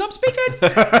higher as I'm speaking.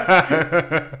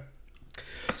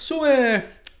 So,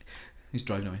 he's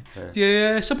driving away. Do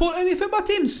you support any football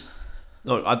teams?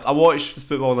 No, I watch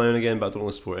football now and again, but I don't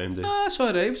really support them. That's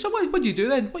alright. So what do you do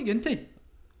then? What are you into?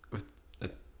 What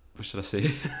should I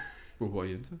say? Well, what are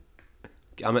you into?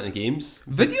 I'm into games.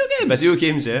 Video games? Video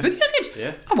games, yeah. Video games?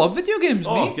 Yeah. I love video games,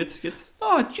 mate. Oh, good.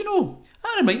 Oh, do you know,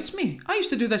 that reminds me. I used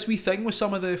to do this wee thing with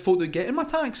some of the folk that get in my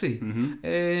taxi.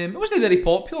 It wasn't very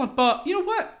popular, but you know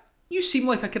what? You seem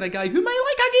like a kind of guy who might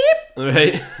like a game.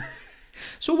 Right.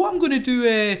 So what I'm going to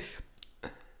do,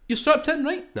 you're strapped in,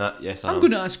 right? Yes, I'm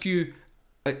going to ask you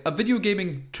a video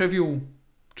gaming trivial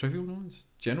knowledge?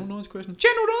 General knowledge question?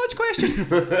 General knowledge question!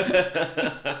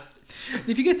 And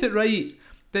if you get it right,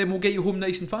 then we'll get you home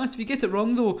nice and fast. If you get it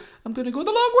wrong, though, I'm going to go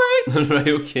the long way. Right,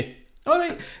 okay.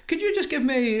 Alright, could you just give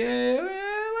me,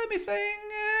 let me think,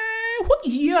 what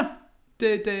year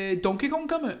did Donkey Kong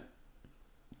come out?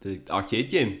 The arcade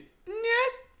game?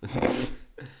 Yes.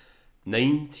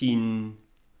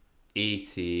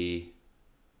 1980...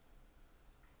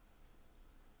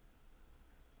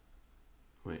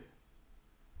 Wait.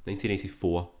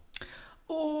 1984.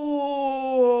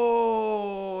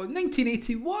 Oh,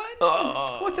 1981?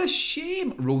 Oh. What a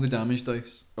shame. Roll the damage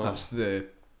dice. Oh. That's the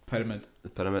pyramid. The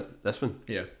pyramid. This one?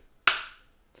 Yeah.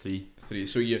 3.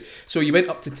 So you went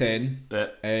up to 10,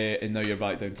 and now you're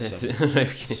back down to 7. Right,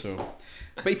 okay. So,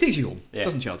 but he takes you home. Yeah.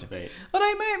 Doesn't charge you. Right.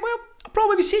 Alright, mate. Well, I'll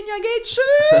probably be seeing you again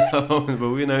soon.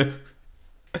 Will we now?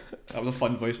 That was a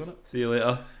fun voice, wasn't it? See you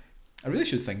later. I really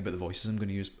should think about the voices I'm going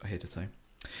to use ahead of time.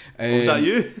 Was that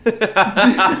you?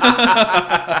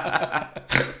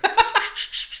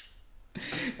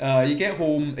 You get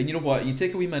home and you know what, you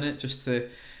take a wee minute just to,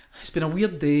 it's been a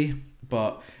weird day,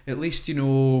 but at least you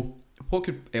know what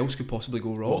else could possibly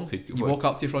go wrong. You walk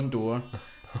up to your front door.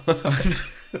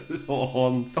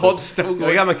 Horn's still going. Can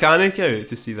I get a mechanic out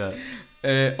to see that?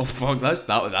 Oh fuck, that's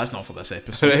not for this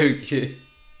episode. Okay.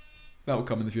 That will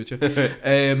come in the future.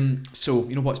 So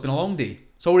you know what, it's been a long day.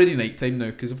 It's already night time now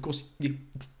because, of course, you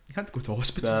had to go to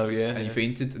hospital and you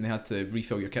fainted and they had to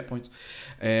refill your kit points.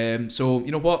 So,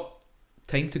 you know what?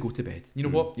 Time to go to bed. You know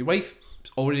what? Your wife's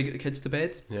already got the kids to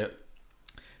bed. Yep.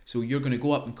 So you're going to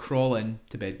go up and crawl in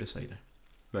to bed beside her.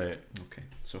 Right. Okay.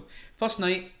 So first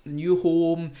night, new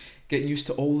home, getting used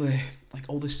to all the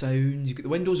sounds. You've got the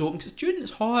windows open because it's June.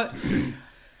 It's hot.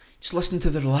 Just listening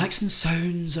to the relaxing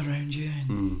sounds around you.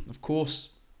 And of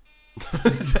course,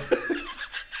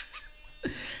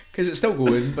 because it's still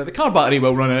going, but the car battery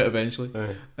will run out eventually.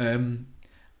 And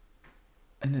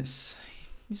it's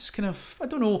just kind of, I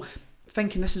don't know,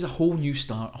 thinking this is a whole new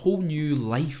start, a whole new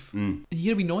life. And you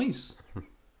hear a wee noise.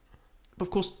 But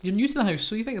of course, you're new to the house,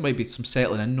 so you think there might be some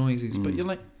settling in noises, but you're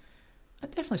like,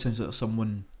 that definitely sounds like there's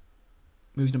someone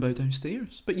moving about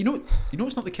downstairs. But you know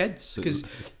it's not the kids. Cause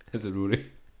is it Rory?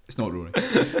 It's not Rory.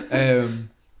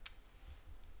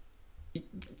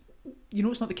 You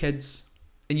know it's not the kids.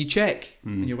 And you check,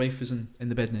 and your wife is in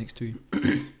the bed next to you.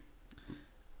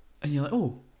 And you're like,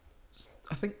 oh,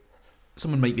 I think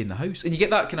someone might be in the house. And you get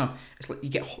that kind of, it's like you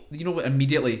get, you know,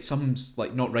 immediately something's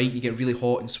like not right. You get really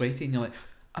hot and sweaty, and you're like,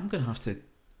 I'm gonna have to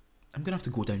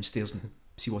go downstairs and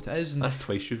see what it is. And that's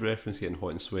twice you've referenced getting hot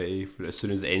and sweaty for as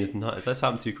soon as anything happens. That's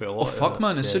happened to you quite a lot. Oh fuck,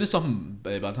 man! As soon as something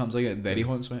bad happens, I get very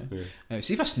hot and sweaty.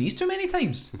 See if I sneeze too many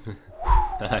times.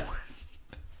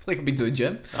 It's like I've been to the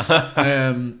gym.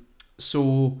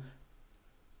 So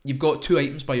you've got 2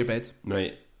 items by your bed,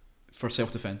 right, for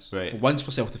self-defense. Right, one's for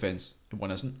self-defense and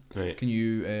one isn't. Right. Can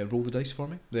you roll the dice for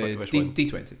me? The Which one?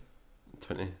 D20.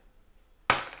 20.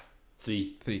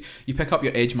 3. You pick up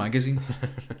your Edge magazine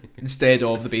instead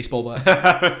of the baseball bat.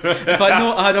 In fact,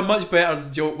 no, I had a much better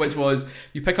joke, which was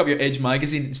you pick up your Edge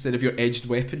magazine instead of your edged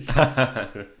weapon.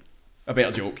 A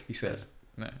better joke, he says.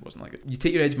 No, it wasn't like it. You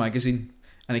take your Edge magazine,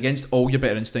 and against all your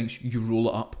better instincts, you roll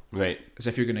it up. Right. As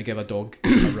if you're going to give a dog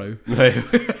a row. Right.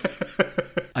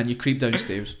 And you creep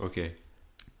downstairs. Okay.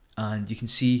 And you can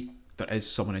see there is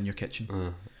someone in your kitchen.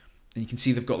 And you can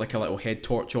see they've got like a little head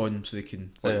torch on so they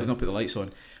can, they've not put the lights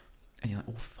on. And you're like,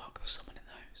 oh fuck, there's someone in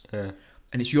the house.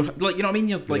 And it's your, like, you know what I mean?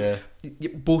 You're like,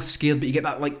 you're both scared, but you get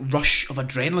that like rush of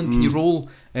adrenaline. Can you roll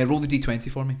the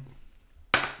D20 for me?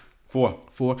 4.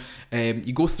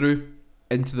 You go through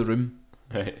into the room.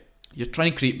 Right. You're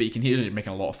trying to creep, but you can hear it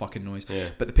making a lot of fucking noise. Yeah.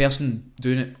 But the person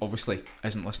doing it obviously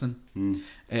isn't listening.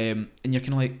 And you're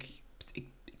kind of like,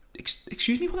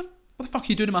 excuse me, what the fuck are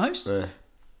you doing in my house?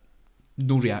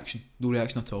 No reaction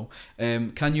at all.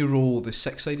 Can you roll the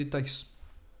 6-sided dice?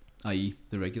 I.e.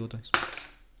 the regular dice.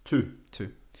 2.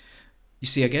 You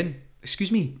say again,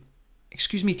 excuse me,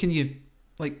 can you,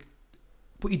 like,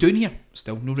 what are you doing here?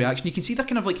 Still no reaction. You can see they're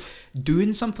kind of like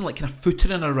doing something, like kind of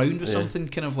footering around with something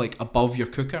kind of like above your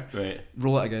cooker. Right.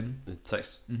 Roll it again.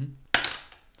 6.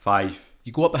 5.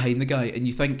 You go up behind the guy and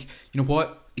you think, you know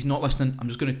what, he's not listening, I'm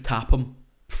just going to tap him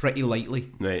pretty lightly.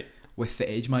 Right. With the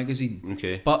Edge magazine.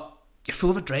 Okay. But you're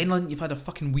full of adrenaline, you've had a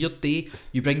fucking weird day,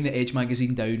 you bring the Edge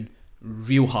magazine down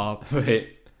real hard.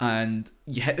 Right. And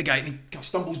you hit the guy and he kind of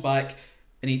stumbles back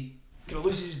and he kind of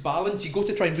loses his balance. You go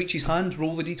to try and reach his hand,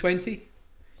 roll the D20.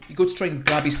 You go to try and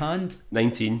grab his hand.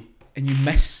 19. And you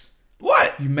miss.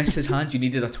 What? You miss his hand. You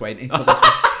needed a 20.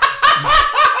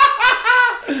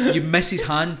 You miss his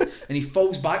hand and he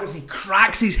falls backwards and he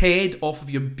cracks his head off of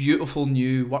your beautiful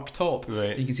new worktop.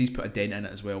 Right. You can see he's put a dent in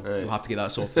it as well. Right. We'll have to get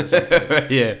that sorted at some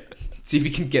point. Yeah. See if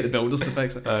you can get the builders to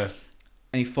fix it.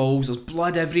 And he falls, there's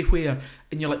blood everywhere,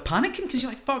 and you're like panicking because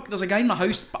you're like, fuck, there's a guy in my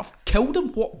house, but I've killed him.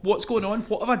 What's going on?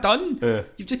 What have I done?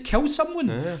 You've just killed someone.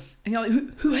 And you're like,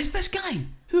 who is this guy?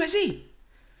 Who is he?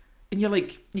 And you're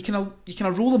like, you kind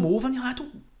of roll him over and you're like, I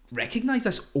don't recognise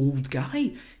this old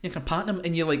guy. You're kind of patting him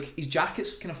and you're like, his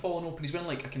jacket's kind of falling open, he's wearing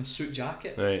like a kind of suit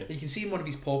jacket. Right. And you can see in one of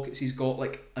his pockets he's got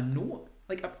like a note,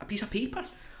 like a piece of paper.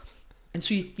 And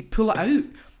so you pull it out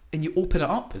and you open it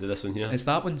up. Is it this one here? It's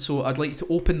that one. So I'd like you to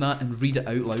open that and read it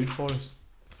out loud for us.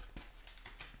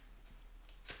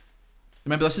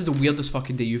 Remember, this is the weirdest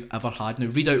fucking day you've ever had. Now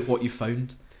read out what you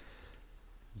found.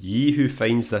 Ye who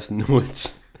finds this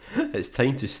note, it's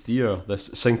time to steer this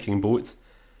sinking boat.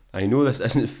 I know this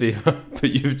isn't fair, but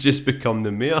you've just become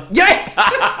the mayor. Yes!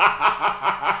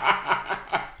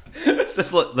 Is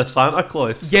this like the Santa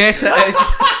Claus? Yes, it is.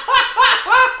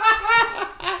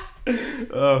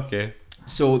 Okay.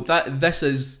 So this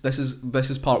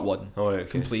is part 1. All right, okay.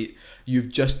 Complete. You've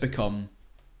just become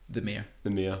the mayor. The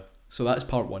mayor. So that's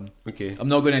part 1. Okay. I'm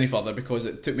not going any further because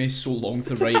it took me so long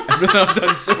to write everything I've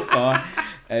done so far.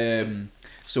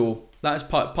 So that is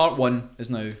part 1 is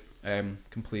now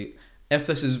complete. If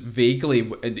this is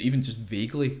vaguely, even just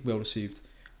vaguely well received,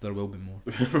 there will be more.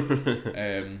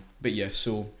 But yeah,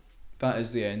 so that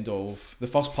is the end of the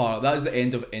first part. That is the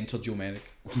end of Enter Joe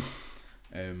Merrick.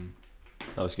 That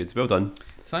was good. Well done.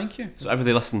 Thank you. So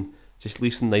everybody listen, just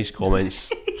leave some nice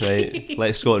comments, right?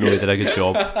 Let Scott know he did a good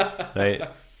job, right?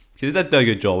 Because he did do a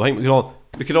good job. I think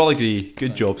we can all agree.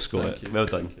 Good job, Scott. Well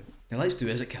done. Now let's do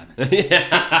Is It Canon?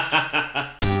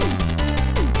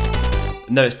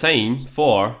 Now it's time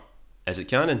for Is It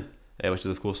Canon, which is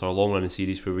of course our long running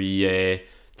series where we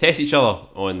test each other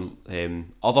on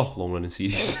other long running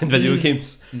series in video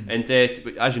games. And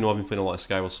as you know, I've been playing a lot of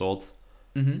Skyward Sword.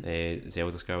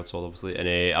 Zelda Skyward Sword obviously,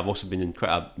 and I've also been in quite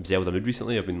a Zelda mood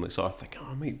recently. I've been like sort of thinking,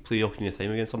 I might play Ocarina of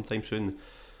Time again sometime soon.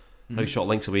 I shot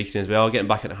Link's Awakening as well, getting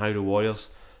back into Hyrule Warriors.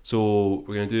 So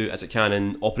we're going to do Is It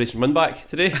Canon Operation Windback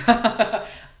today.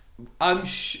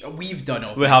 We've done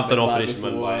Operation Windback. We have done Operation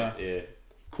Windback, yeah.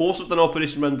 Of course we've done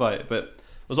Operation Windback, but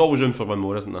there's always room for one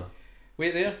more, isn't there?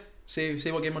 Wait there, say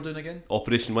what game we're doing again?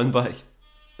 Operation Windback.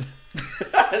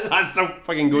 That's still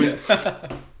fucking going.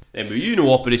 But you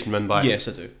know Operation Windback. Yes,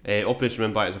 I do. Operation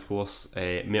Windback is of course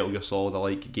Metal Gear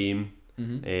Solid-alike game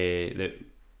that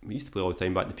we used to play all the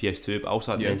time back to the PS2, but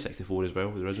also had the N64 as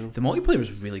well, the original. The multiplayer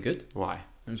was really good. Why?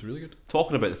 It was really good.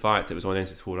 Talking about the fact it was on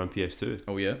N64 and PS2.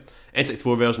 Oh yeah.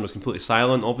 N64 version was completely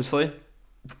silent, obviously,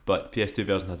 but the PS2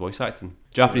 version had voice acting.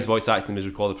 Japanese voice acting was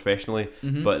recorded professionally,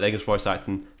 but the English voice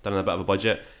acting done on a bit of a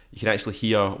budget. You can actually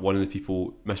hear one of the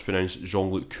people mispronounce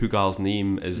Jean-Luc Cougar's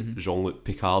name as Jean-Luc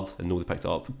Picard, and nobody picked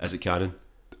it up. Is it canon?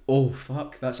 Oh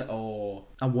fuck, that's it. Oh,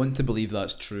 I want to believe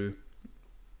that's true,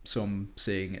 so I'm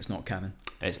saying it's not canon.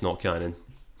 It's not canon.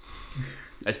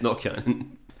 It's not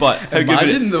canon. But how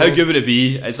good would it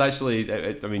be? It's actually,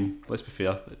 I mean, let's be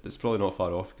fair, it's probably not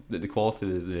far off. The quality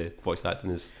of the voice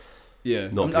acting is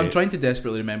I'm trying to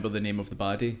desperately remember the name of the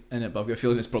baddie in it, but I've got a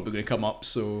feeling it's probably going to come up,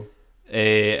 so...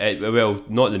 well,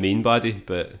 not the main baddie,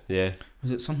 but yeah. Was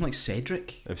it something like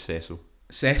Cedric? It was Cecil.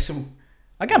 Cecil.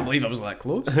 I can't believe I was that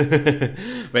close.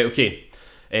 Right, okay.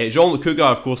 Jean-Luc Cougar,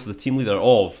 of course, is the team leader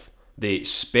of the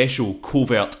Special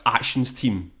Covert Actions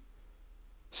Team.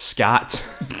 SCAT.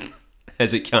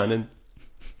 Is it canon?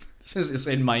 Since it's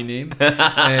in my name.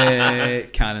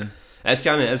 Canon. It's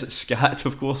canon. Is it SCAT,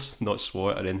 of course, not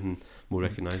SWAT or anything more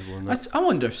recognisable than that. I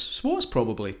wonder if SWAT's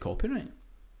probably copyright.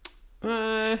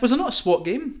 Was it not a SWAT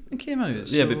game that came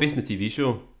out? Yeah, but based on the TV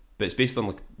show. But it's based on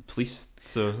like police,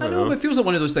 so I know, but it feels like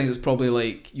one of those things that's probably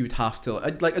like you would have to I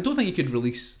don't think you could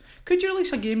release. Could you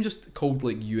release a game just called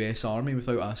like US Army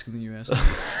without asking the US Army?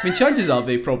 I mean, chances are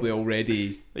they probably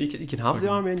already. You can have the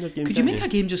army in your game. Could you make a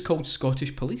game just called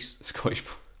Scottish Police? Scottish.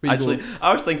 Actually,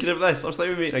 I was thinking of this. I was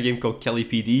thinking of making a game called Killy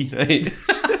PD, right?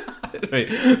 Right,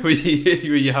 where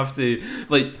you have to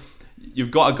like,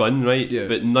 you've got a gun, right? Yeah.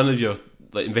 But none of your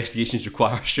like investigations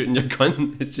require shooting your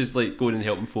gun. It's just like going and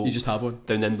helping folk. You just have one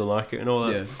down the end of the market and all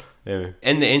that. Yeah. Anyway,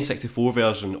 in the N64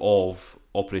 version of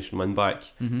Operation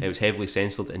Windback, it was heavily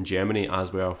censored in Germany,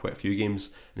 as were quite a few games.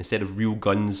 And instead of real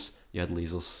guns, you had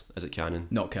lasers. Is it canon?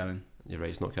 Not canon. You're right,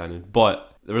 it's not canon.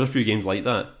 But there were a few games like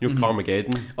that. You know,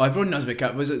 Carmageddon. Oh, everyone knows about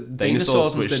cat. Was it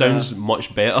dinosaurs which sounds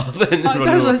much better than running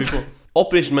over people.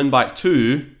 Operation Windback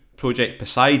 2, Project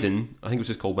Poseidon. I think it was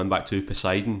just called Windback 2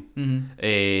 Poseidon.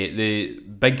 The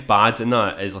big bad in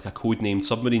that is like a codenamed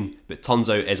submarine, but turns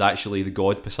out is actually the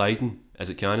god Poseidon. Is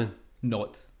it canon?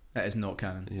 Not. It is not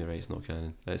canon. You're right, it's not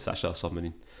canon. It's actually a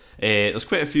submarine. There's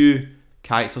quite a few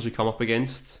characters you come up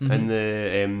against in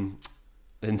the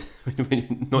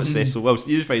not Cecil. Well,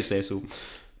 you just write Cecil,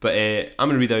 but I'm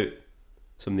going to read out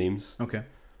some names. Okay.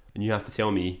 And you have to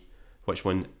tell me which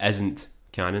one isn't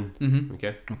canon.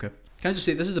 Okay. Okay. Can I just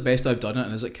say this is the best I've done it,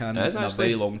 and is it canon in a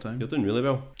very long time? You're doing really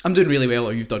well. I'm doing really well,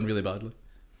 or you've done really badly.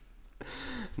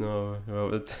 No,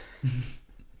 well,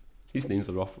 these names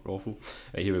are awful.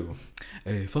 Right, here we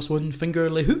go. First one, Finger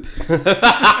Le Hoop.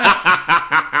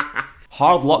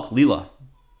 Hard Luck Leela.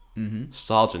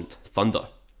 Sergeant Thunder.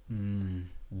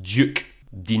 Duke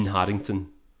Dean Harrington.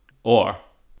 Or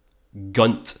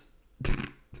Gunt.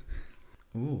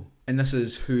 Ooh. And this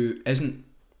is who isn't.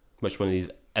 Which one of these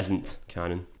isn't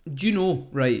canon? Do you know,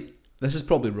 right, this is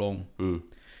probably wrong.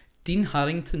 Dean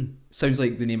Harrington sounds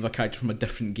like the name of a character from a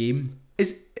different game.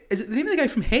 Is it the name of the guy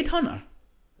from Headhunter?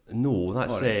 No,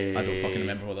 that's I don't fucking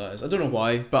remember what that is. I don't know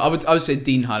why, but I would say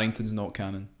Dean Harrington's not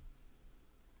canon.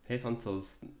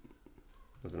 Headhunters,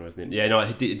 I don't know his name. Yeah,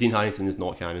 no, Dean Harrington is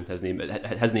not canon. His name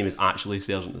is actually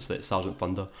Sergeant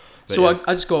Thunder. But so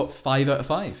I just got 5 out of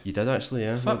 5. You did actually,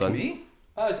 yeah. Fuck well me.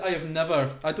 I have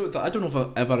never. I don't know if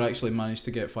I've ever actually managed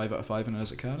to get 5 out of 5 in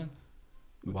Is It Canon.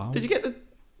 Wow. Did you get the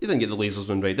You didn't get the lasers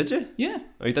one right, did you? Yeah.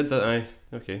 Oh, you did that, aye.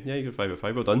 Okay, yeah, you got 5 out of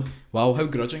 5, well done. Wow, how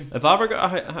grudging. Have I ever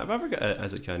got a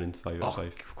Is It Canon 5 out of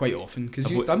 5? Quite often,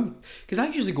 because I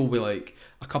usually go with like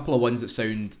a couple of ones that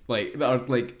sound like, that are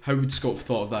like, how would Scott have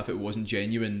thought of that if it wasn't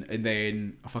genuine, and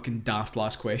then a fucking daft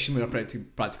last question where I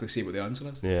practically say what the answer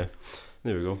is. Yeah,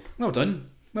 there we go. Well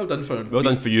done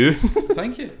for you.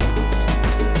 Thank you.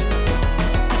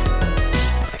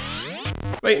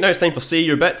 Right, now it's time for Say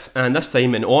Your Bit, and this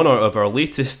time in honour of our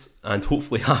latest and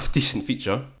hopefully half decent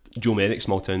feature, Joe Merrick,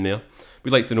 Small Town Mayor. We'd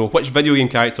like to know which video game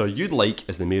character you'd like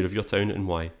as the mayor of your town and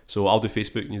why. So I'll do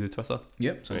Facebook and you do Twitter.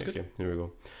 Yep, sounds good. Okay, here we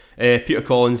go. Peter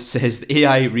Collins says the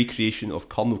AI recreation of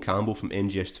Colonel Campbell from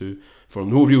MGS2 for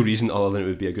no real reason other than it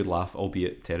would be a good laugh,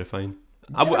 albeit terrifying.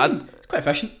 It's quite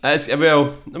efficient.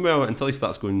 Well, until he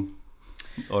starts going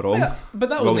wrong. Yeah, but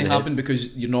that will only happen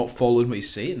because you're not following what he's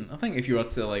saying. I think if you were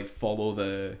to like follow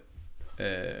the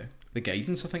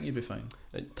guidance, I think you'd be fine.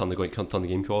 Turn the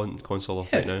game console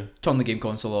off right now. Turn the game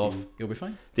console off, you'll be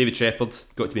fine. David Shepard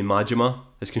got to be Majima.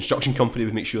 His construction company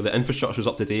would make sure the infrastructure was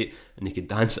up to date and he could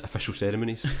dance at official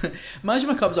ceremonies.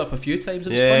 Majima comes up a few times,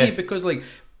 and it's funny because like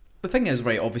the thing is,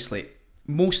 right, obviously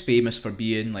most famous for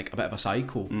being like a bit of a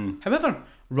psycho. However,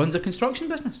 runs a construction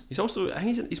business. He's also, I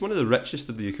think he's one of the richest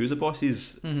of the Yakuza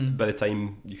bosses by the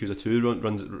time Yakuza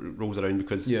 2 rolls around,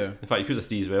 because in fact Yakuza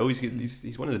 3 as well,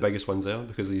 he's one of the biggest ones there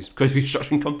because he's got a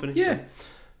construction company. Yeah.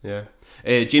 So,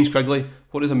 yeah. James Quigley,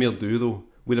 what does a mayor do though?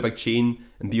 Wear a big chain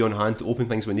and be on hand to open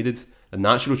things when needed? The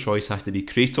natural choice has to be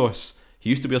Kratos.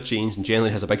 He used to wear chains and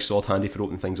generally has a big sword handy for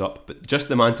opening things up, but just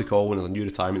the man to call when there's a new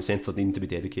retirement centre needing to be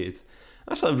dedicated.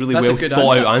 That's a really well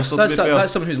thought out answer. That's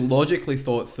someone who's logically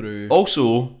thought through.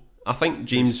 Also, I think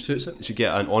James should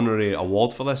get an honorary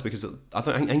award for this, because I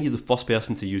think he's the first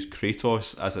person to use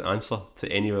Kratos as an answer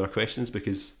to any of our questions,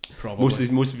 because most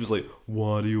people's like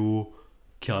Wario,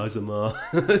 Kazuma.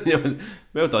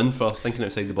 Well done for thinking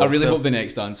outside the box. I really hope the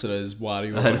next answer is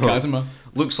Wario or Kazuma.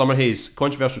 Luke Summerhays,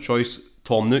 controversial choice,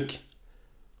 Tom Nook.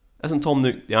 Isn't Tom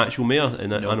Nook the actual mayor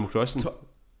in Animal Crossing?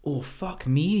 Oh fuck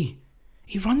me.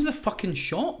 He runs the fucking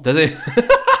shop. Does he?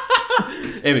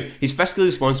 Anyway, he's fiscally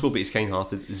responsible, but he's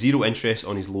kind-hearted. Zero interest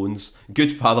on his loans.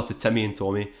 Good father to Timmy and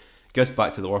Tommy. Goes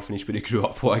back to the orphanage where he grew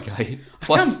up. What a guy.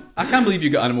 Plus, I can't believe you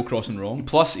got Animal Crossing wrong.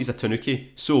 Plus, he's a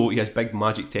tanuki, so he has big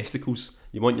magic testicles.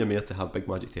 You want your mayor to have big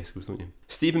magic testicles, don't you?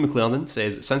 Stephen McLernan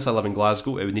says, since I live in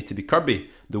Glasgow, it would need to be Kirby.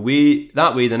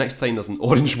 That way, the next time there's an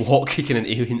orange walk, he can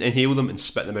inhale them and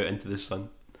spit them out into the sun.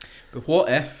 But what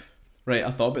if... Right,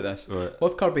 I thought about this. Right.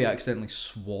 What if Kirby accidentally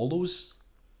swallows?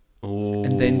 Oh,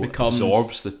 and then becomes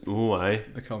absorbs the. Oh, aye.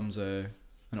 Becomes an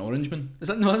orangeman. Is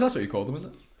that no? That's what you call them, is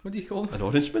it? What do you call them? An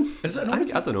orangeman? Is it an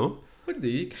orangeman? I don't know. What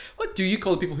do you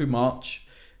call the people who march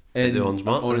in the Orange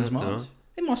March? Orange March?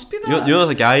 It must be that. You know, there's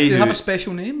a guy. Do they have a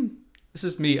special name? This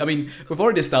is me. I mean, we've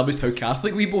already established how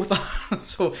Catholic we both are,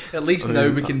 so at least now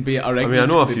we can be at our. I mean, I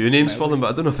know a few names for them, but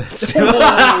I don't know if it's.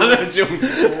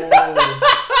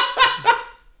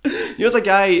 There's a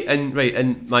guy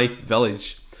in my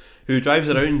village who drives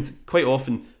around quite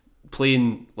often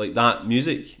playing like that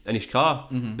music in his car,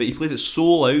 but he plays it so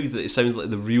loud that it sounds like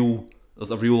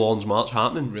there's a real Orange March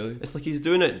happening. Really? It's like he's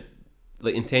doing it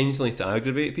like intentionally to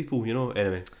aggravate people, you know.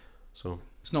 Anyway, so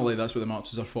it's not like that's what the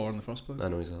marches are for in the first place. I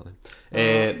know exactly.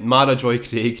 Mara Joy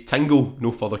Craig, Tingle,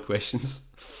 no further questions.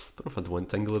 Don't know if I'd want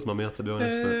Tingle as my mayor, to be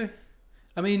honest.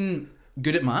 I mean,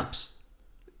 good at maps.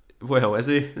 Well, is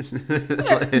he?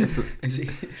 Is he?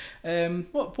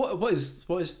 What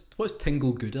is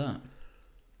Tingle good at?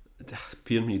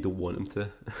 Appearing when you don't want him to.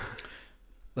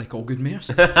 Like all good mayors.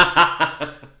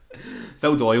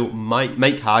 Phil Doyle,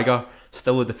 Mike Hager,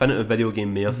 still a definitive video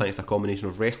game mayor thanks to a combination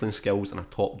of wrestling skills and a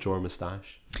top drawer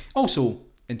moustache. Also,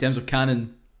 in terms of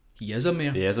canon, he is a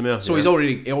mayor. He is a mayor. So he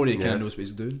already kind of knows what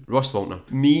he's doing. Ross Faulkner,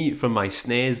 me from my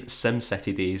SNES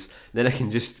SimCity days, then I can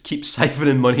just keep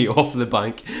siphoning money off the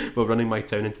bank while running my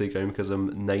town into the ground because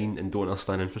I'm 9 and don't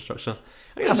understand infrastructure.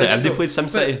 I think that's it. Everybody played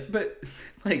SimCity. But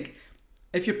like,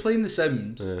 if you're playing The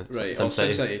Sims, right, or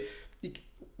SimCity,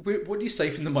 what do you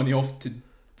siphon the money off to?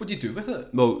 What do you do with it?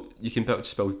 Well, you can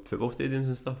just build football stadiums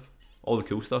and stuff. All the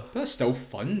cool stuff. But that's still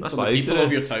fun. That's for what the people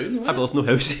of your town. But there's no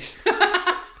houses.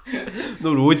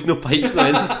 No roads, no pipes, no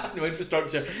anything. No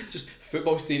infrastructure, just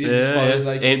football stadiums as far as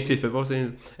like empty football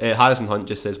stadiums. Harrison Hunt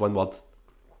just says one word: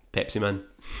 Pepsi Man.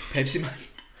 Pepsi Man.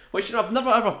 Which I've never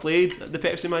ever played the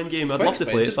Pepsi Man game. I'd love to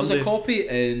play it someday. There's a copy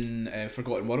in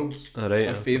Forgotten Worlds. Alright,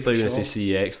 I thought you were going to say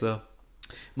CEX there.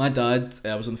 My dad,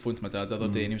 I was on the phone to my dad the other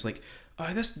day and he was like,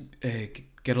 this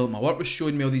girl at my work was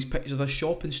showing me all these pictures of this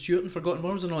shop in Stuart and Forgotten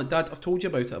Worlds, and I'm like, Dad, I've told you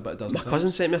about it about a dozen times. My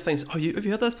cousin sent me a thing, have you heard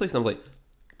of this place? And I'm like,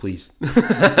 please.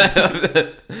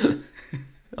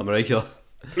 I'm a regular.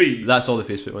 Please. That's all the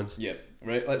Facebook ones. Yeah.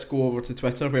 Right, let's go over to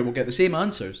Twitter where we'll get the same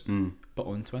answers, but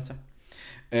on Twitter.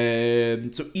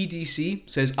 So EDC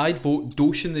says, I'd vote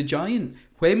Doshin the Giant.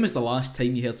 When was the last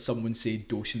time you heard someone say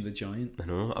Doshin the Giant? I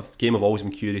know. A game I've always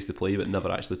been curious to play but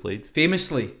never actually played.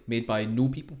 Famously made by no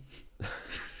people.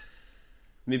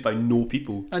 Made by no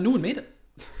people? And no one made it.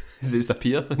 Does it just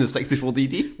appear in the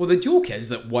 64DD? Well, the joke is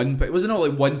that it wasn't all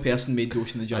like one person made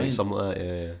Doshin the Giant. Something like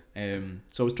that, yeah.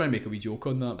 So I was trying to make a wee joke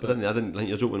on that. But I didn't think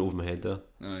your joke went over my head there.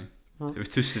 Aye. It was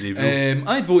too cerebral.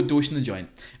 I'd vote Doshin the Giant.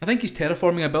 I think his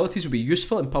terraforming abilities would be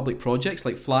useful in public projects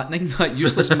like flattening that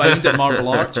useless mound at Marble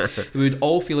Arch. We would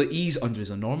all feel at ease under his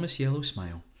enormous yellow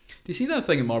smile. Do you see that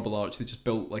thing at Marble Arch? They just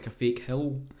built like a fake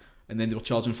hill, and then they were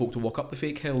charging folk to walk up the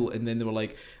fake hill, and then they were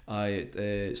like,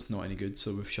 it's not any good,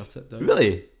 so we've shut it down.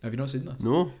 Really? Have you not seen this?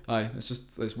 No. Aye,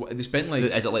 they spent like...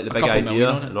 Is it like the big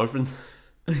idea in Irvine?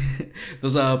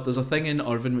 There's a thing in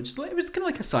Irvine which is like, it was kind of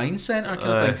like a science centre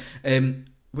kind of thing,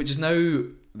 which is now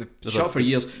shut for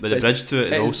years. But the bridge to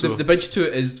it is also... The bridge to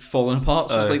it is falling apart,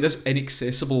 so it's like this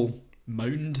inaccessible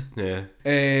mound. Yeah.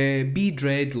 B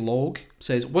Dread Log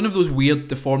says, one of those weird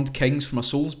deformed kings from a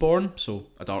Soulsborne, so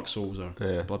a Dark Souls or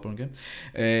Bloodborne game.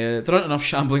 There aren't enough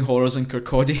shambling horrors in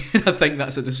Kirkcaldy. I think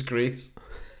that's a disgrace.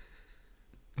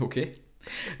 Okay.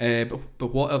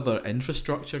 But what other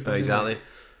infrastructure? Exactly.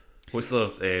 What's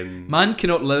the... Man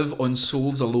cannot live on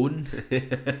souls alone.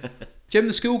 Jim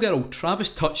the Schoolgirl,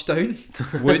 Travis Touchdown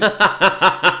would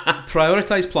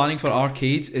prioritise planning for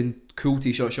arcades in cool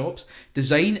t-shirt shops,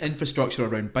 design infrastructure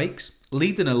around bikes,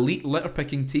 lead an elite litter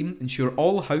picking team, ensure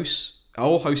all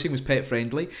housing was pet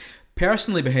friendly,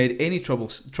 personally behead any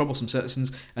troublesome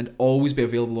citizens, and always be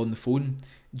available on the phone.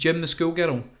 Jim the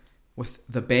Schoolgirl with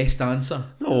the best answer.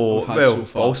 Oh, well, so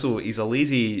far. Also he's a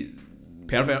lazy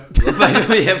pervert. He's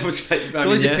a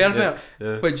lazy pervert,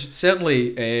 which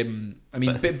certainly. I mean,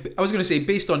 I was going to say,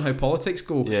 based on how politics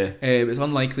go, it's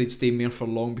unlikely to stay mayor for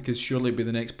long because surely he'll be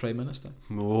the next Prime Minister.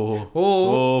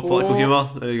 Political humour.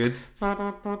 Very good.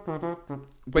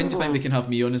 When do you think they can have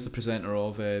me on as the presenter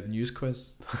of the news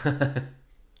quiz?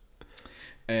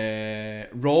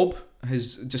 Rob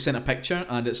has just sent a picture,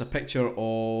 and it's a picture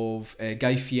of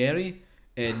Guy Fieri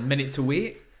in Minute to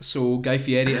Wait. So Guy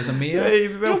Fieri as a mayor.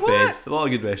 Yeah, well fed. A lot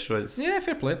of good restaurants. Yeah,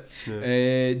 fair play.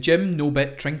 Yeah. Jim No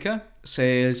Bit Trinka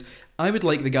says, I would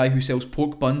like the guy who sells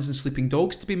pork buns and sleeping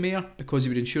dogs to be mayor because he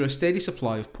would ensure a steady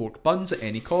supply of pork buns at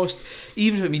any cost,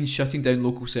 even if it means shutting down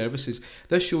local services.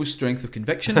 This shows strength of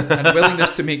conviction and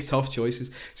willingness to make tough choices.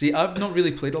 See, I've not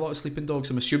really played a lot of sleeping dogs.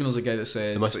 I'm assuming there's a guy that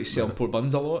says that he's selling pork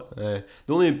buns a lot. The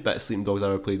only bit of sleeping dogs I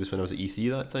ever played was when I was at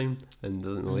E3 that time, and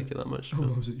didn't like it that much. Oh,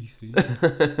 I was at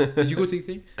E3. Did you go to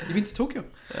E3? You been to Tokyo?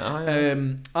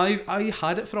 I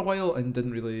had it for a while and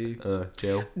didn't really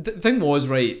gel. The thing was,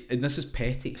 right, and this is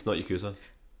petty, it's not Yakuza.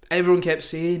 Everyone kept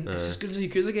saying it's as good as a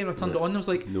Yakuza game. I turned it on and I was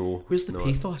like, no, where's the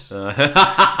pathos?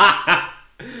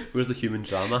 Where's the human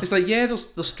drama? It's like, yeah,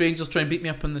 there's strangers trying to beat me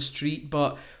up on the street,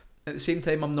 but at the same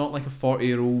time I'm not like a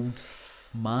 40-year-old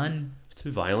man. It's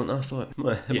too violent, I thought.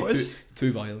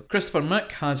 Too violent. Christopher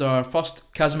Mick has our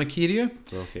first Kazuma Kiryu.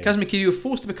 Okay. Kazuma Kiryu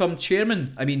forced to become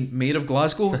mayor of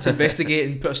Glasgow to investigate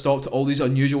and put a stop to all these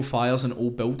unusual fires in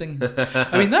old buildings.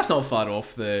 I mean, that's not far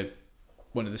off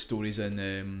one of the stories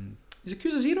in is it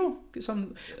Yakuza 0?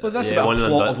 That's about a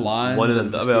plot of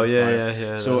land.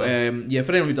 So for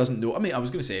anyone who doesn't know, I mean, I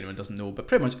was going to say anyone doesn't know, but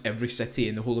pretty much every city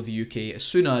in the whole of the UK, as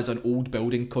soon as an old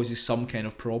building causes some kind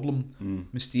of problem,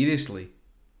 mysteriously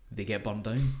they get burned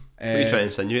down. What are you trying to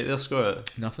insinuate there,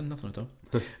 Scott? Nothing at all.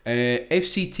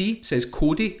 FCT says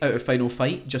Cody out of Final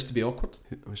Fight just to be awkward.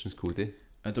 Which one's Cody?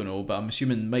 I don't know, but I'm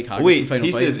assuming Mike Haggard from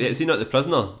Final Fight. Is he not the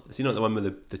prisoner? Is he not the one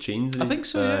with the chains? I think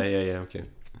so, yeah, okay.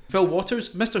 Phil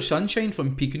Waters, Mr. Sunshine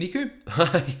from Pikuniku.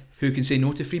 Who can say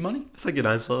no to free money? That's a good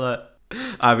answer, that.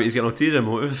 But he's got an ulterior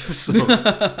motive. So.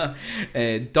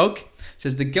 Doug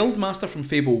says the Guildmaster from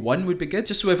Fable 1 would be good,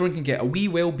 just so everyone can get a wee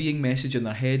well-being message in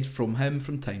their head from him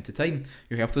from time to time.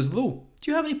 Your health is low.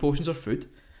 Do you have any potions or food?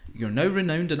 You're now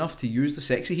renowned enough to use the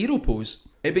sexy hero pose.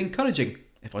 It'd be encouraging,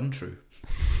 if untrue.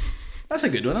 That's a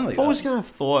good one, I like that. I've always kind of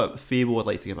thought Fable would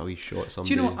like to give a wee shot someday.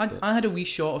 Do you know, I had a wee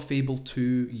shot of Fable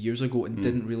 2 years ago and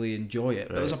didn't really enjoy it.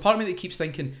 But there's a part of me that keeps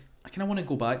thinking, I kind of want to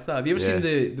go back to that. Have you ever seen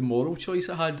the moral choice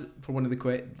it had for one of the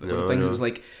things? It was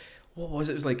like, what was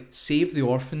it? It was like, save the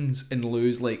orphans and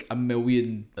lose like 1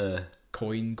 million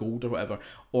coin, gold or whatever,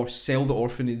 or sell the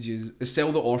orphans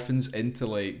into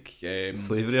like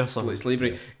slavery or something.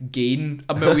 Slavery, gain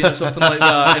 1 million or something like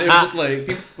that. And it was just like,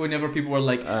 whenever people were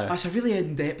like, that's a really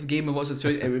in-depth game with lots of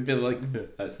choice, it would be like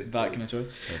that kind of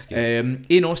choice.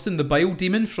 Ian Austin, the Bile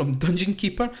Demon from Dungeon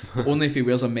Keeper, only if he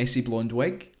wears a messy blonde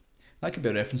wig. That could be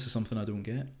a reference to something I don't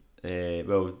get.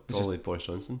 Well, probably Boris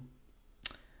Johnson.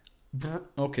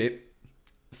 Okay.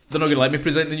 They're not going to let me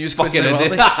present the news quiz now, are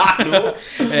they? No.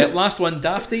 Last one,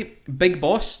 Dafty. Big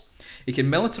Boss. He can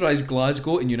militarise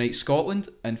Glasgow and unite Scotland.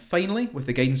 And finally, with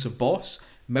the guidance of Boss,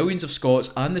 millions of Scots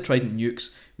and the Trident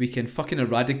nukes, we can fucking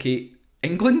eradicate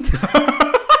England.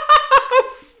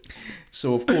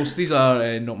 So, of course, these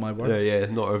are not my words. Yeah,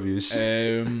 not our views.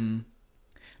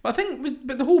 But I think,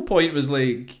 but the whole point was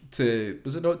like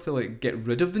was it not to like get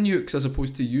rid of the nukes as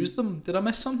opposed to use them? Did I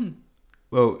miss something?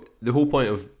 Well, the whole point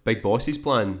of Big Boss's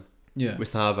plan Yeah. was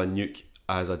to have a nuke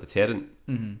as a deterrent,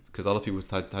 because other people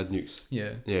had nukes.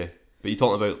 Yeah. But you're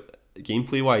talking about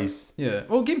gameplay wise. Yeah.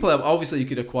 Well, gameplay, obviously you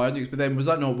could acquire nukes, but then was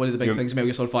that not one of the big things Metal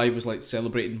Gear Solid 5 was like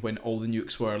celebrating when all the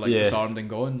nukes were like disarmed and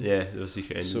gone? Yeah, there was a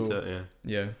secret ending to it,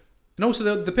 Yeah. And also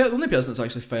the only person that's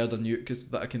actually fired a nuke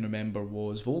that I can remember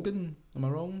was Volgan. Am I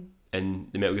wrong? In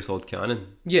the Metal Gear Solid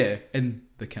canon. Yeah, in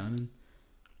the canon.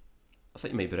 I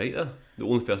think you might be right there. The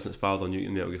only person that's fired a nuke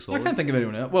in Metal Gear Solid. I can't think of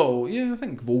anyone else. Well, yeah, I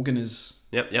think Volgan is...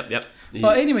 Yep.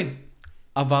 But anyway,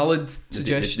 a valid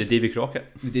suggestion. The Davy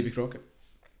Crockett. The Davy Crockett.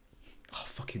 Oh,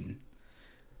 fucking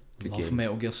good love game.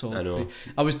 Metal Gear Solid I know. 3.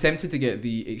 I was tempted to get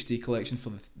the HD collection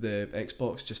for the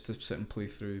Xbox just to sit and play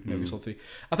through Metal Gear Solid 3.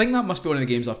 I think that must be one of the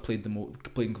games I've played and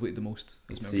completed the most.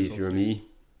 Is Metal Gear Solid if you were 3. me,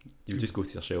 you would just go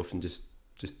to your shelf and just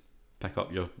pick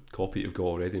up your copy you've got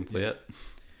already and play it.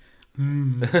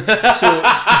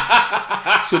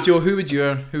 So Joe, who would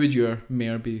your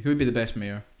mayor be? Who would be the best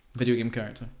mayor? Video game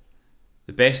character.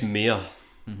 The best mayor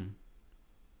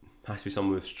has to be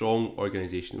someone with strong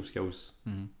organisational skills.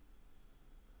 I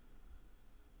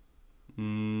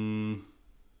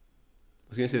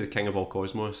was going to say the King of all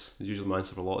Cosmos. He's usually the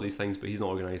answer for a lot of these things, but he's not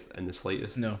organised in the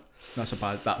slightest. No, that's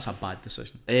a bad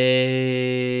decision.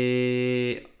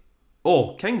 King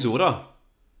Zora.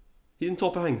 He's on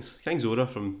top of things. King Zora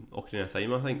from Ocarina of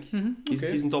Time, I think.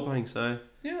 He's on top of things. Yeah,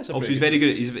 that's a also, he's very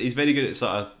good. He's very good at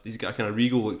sort of. He's got a kind of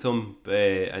regal look to him,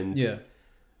 and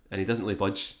he doesn't really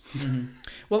budge.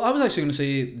 Well, I was actually going to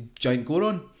say Giant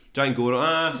Goron. Giant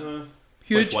Goron.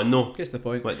 Huge. Which one though? Guess the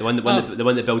point. Like the one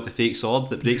that built the fake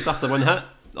sword that breaks after one hit,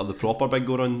 or the proper big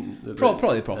Goron?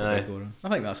 Probably the proper big Goron. I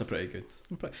think that's a pretty good.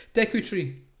 Deku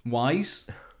Tree, wise.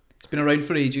 It's been around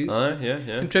for ages.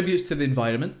 Yeah. Contributes to the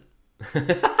environment.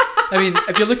 I mean,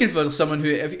 if you're looking for someone who,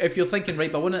 if you're thinking,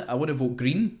 right, but I want to vote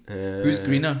green. Who's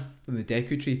greener than the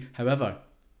Deku Tree? However,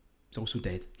 he's also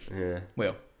dead. Yeah.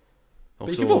 Well, also,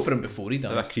 but you can vote for him before he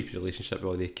dies. Have a creepy relationship with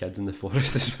all the kids in the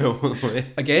forest as well.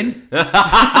 Again?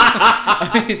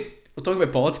 I mean, we're talking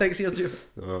about politics here, Joe.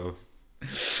 Oh.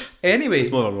 Anyway. It's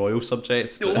more a royal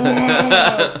subject.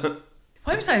 Why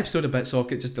was that episode of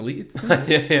BitSocket just deleted?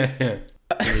 Yeah.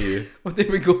 Well,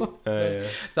 there we go. Yeah.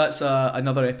 That's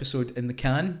another episode in the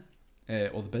can,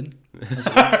 or the bin.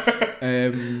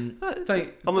 I'm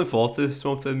looking forward to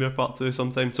Small Town Mayor Part 2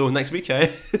 sometime. So next week,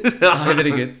 eh? Very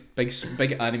good. Big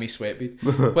anime sweatbeard.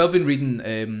 Well, I've been reading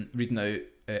out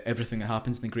everything that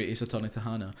happens in the Great Ace Attorney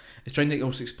Tahana. It's trying to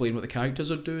also explain what the characters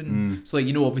are doing. So,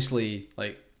 like, obviously,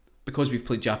 like, because we've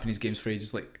played Japanese games for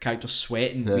ages, like, a character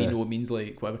sweating, we know it means,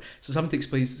 like, whatever. So something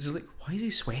explains, it's like, why is he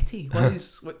sweaty?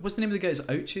 What's the name of the guy? Is it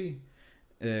Ouchie?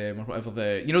 Or whatever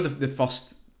the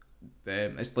first,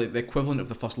 it's like the equivalent of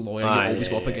the first lawyer you always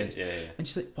go up against. Yeah. And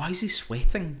she's like, why is he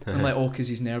sweating? And I'm like, because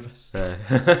he's nervous. But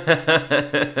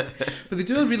they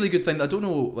do a really good thing. I don't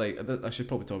know, like, I should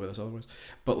probably talk about this otherwise,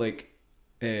 but, like,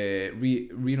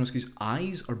 Ryunosuke's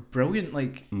eyes are brilliant.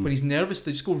 Like when he's nervous,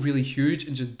 they just go really huge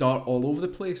and just dart all over the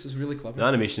place. It's really clever. The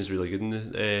animation is really good in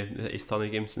the Ace Attorney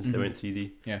game since they went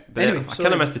 3D. Yeah, but anyway, I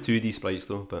kind of missed the 2D sprites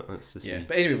though. But that's just me.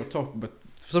 But anyway, we're talking. But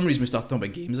for some reason, we started talking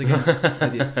about games again.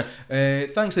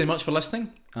 Thanks very much for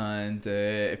listening. And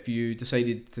if you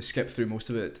decided to skip through most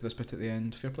of it to this bit at the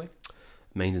end, fair play.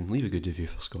 Mind and leave a good review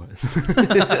for Scott.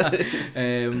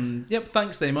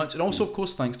 Thanks very much. And also, of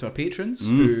course, thanks to our patrons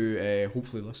who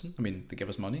hopefully listen. I mean, they give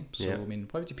us money. So, I mean,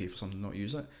 why would you pay for something and not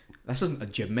use it? This isn't a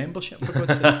gym membership, for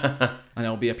God's sake. And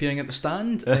I'll be appearing at the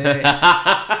stand.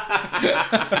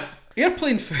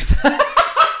 Airplane food.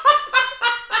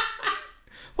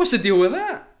 What's the deal with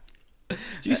that?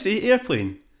 Do you say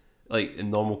airplane? Like in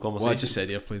normal conversation? Well, I just said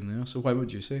airplane there, so why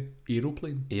would you say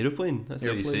aeroplane? Aeroplane, that's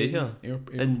what you say here.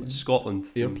 In Scotland.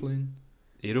 Airplane.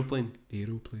 Aeroplane.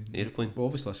 Well,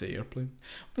 obviously I say airplane.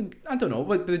 But I don't know,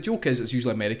 but the joke is it's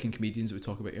usually American comedians that would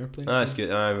talk about airplane. That's good.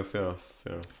 Well, fair enough.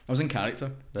 I was in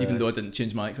character, even though I didn't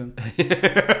change my accent.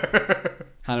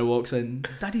 Hannah walks in,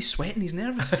 Daddy's sweating, he's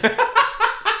nervous.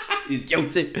 He's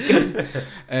guilty.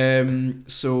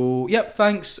 So,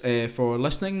 thanks for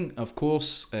listening. Of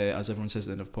course, as everyone says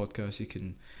at the end of the podcast, you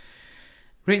can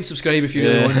Rate and subscribe if you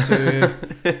really want to.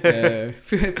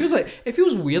 It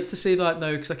feels weird to say that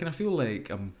now because I kind of feel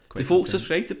like I'm quite. Do folks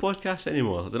subscribe to podcasts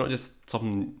anymore? They're not just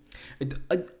something.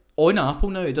 On Apple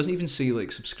now, it doesn't even say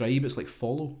like subscribe. It's like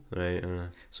follow. Right.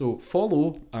 So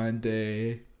follow and.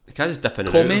 You can't just dip in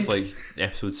and comment. out of like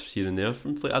episodes here and there.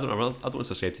 From like, I don't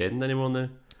subscribe to anything anymore now.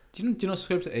 Do you not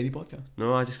subscribe to any podcast?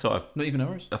 No, I just sort of. Not even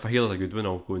ours. If I hear there's a good one,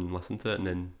 I'll go and listen to it and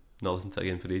then not listen to it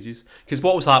again for ages. Because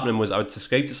what was happening was I would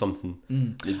subscribe to something,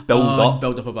 build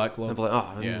up a backlog. I'd be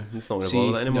like, yeah, it's not going to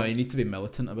bother that anymore. No, you need to be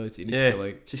militant about it. You need to be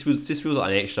like, just feels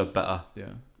like an extra bit of. Yeah.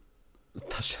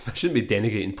 I shouldn't be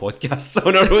denigrating podcasts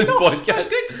on our own podcast. That's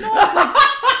good.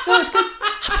 No, it's good.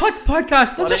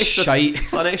 Podcasts, they're just shite.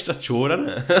 It's an extra chore, isn't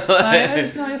it?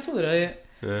 You're totally right.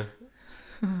 Yeah.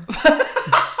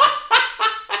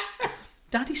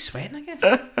 Daddy's sweating again.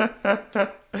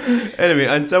 Anyway,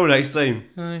 until next time.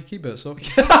 Keep it soft.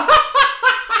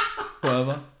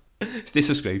 Whatever. Stay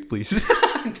subscribed, please.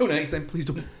 Until next time, please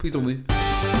don't leave.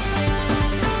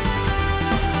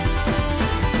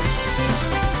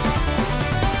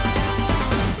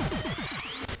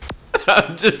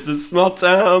 I'm just a small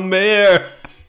town mayor.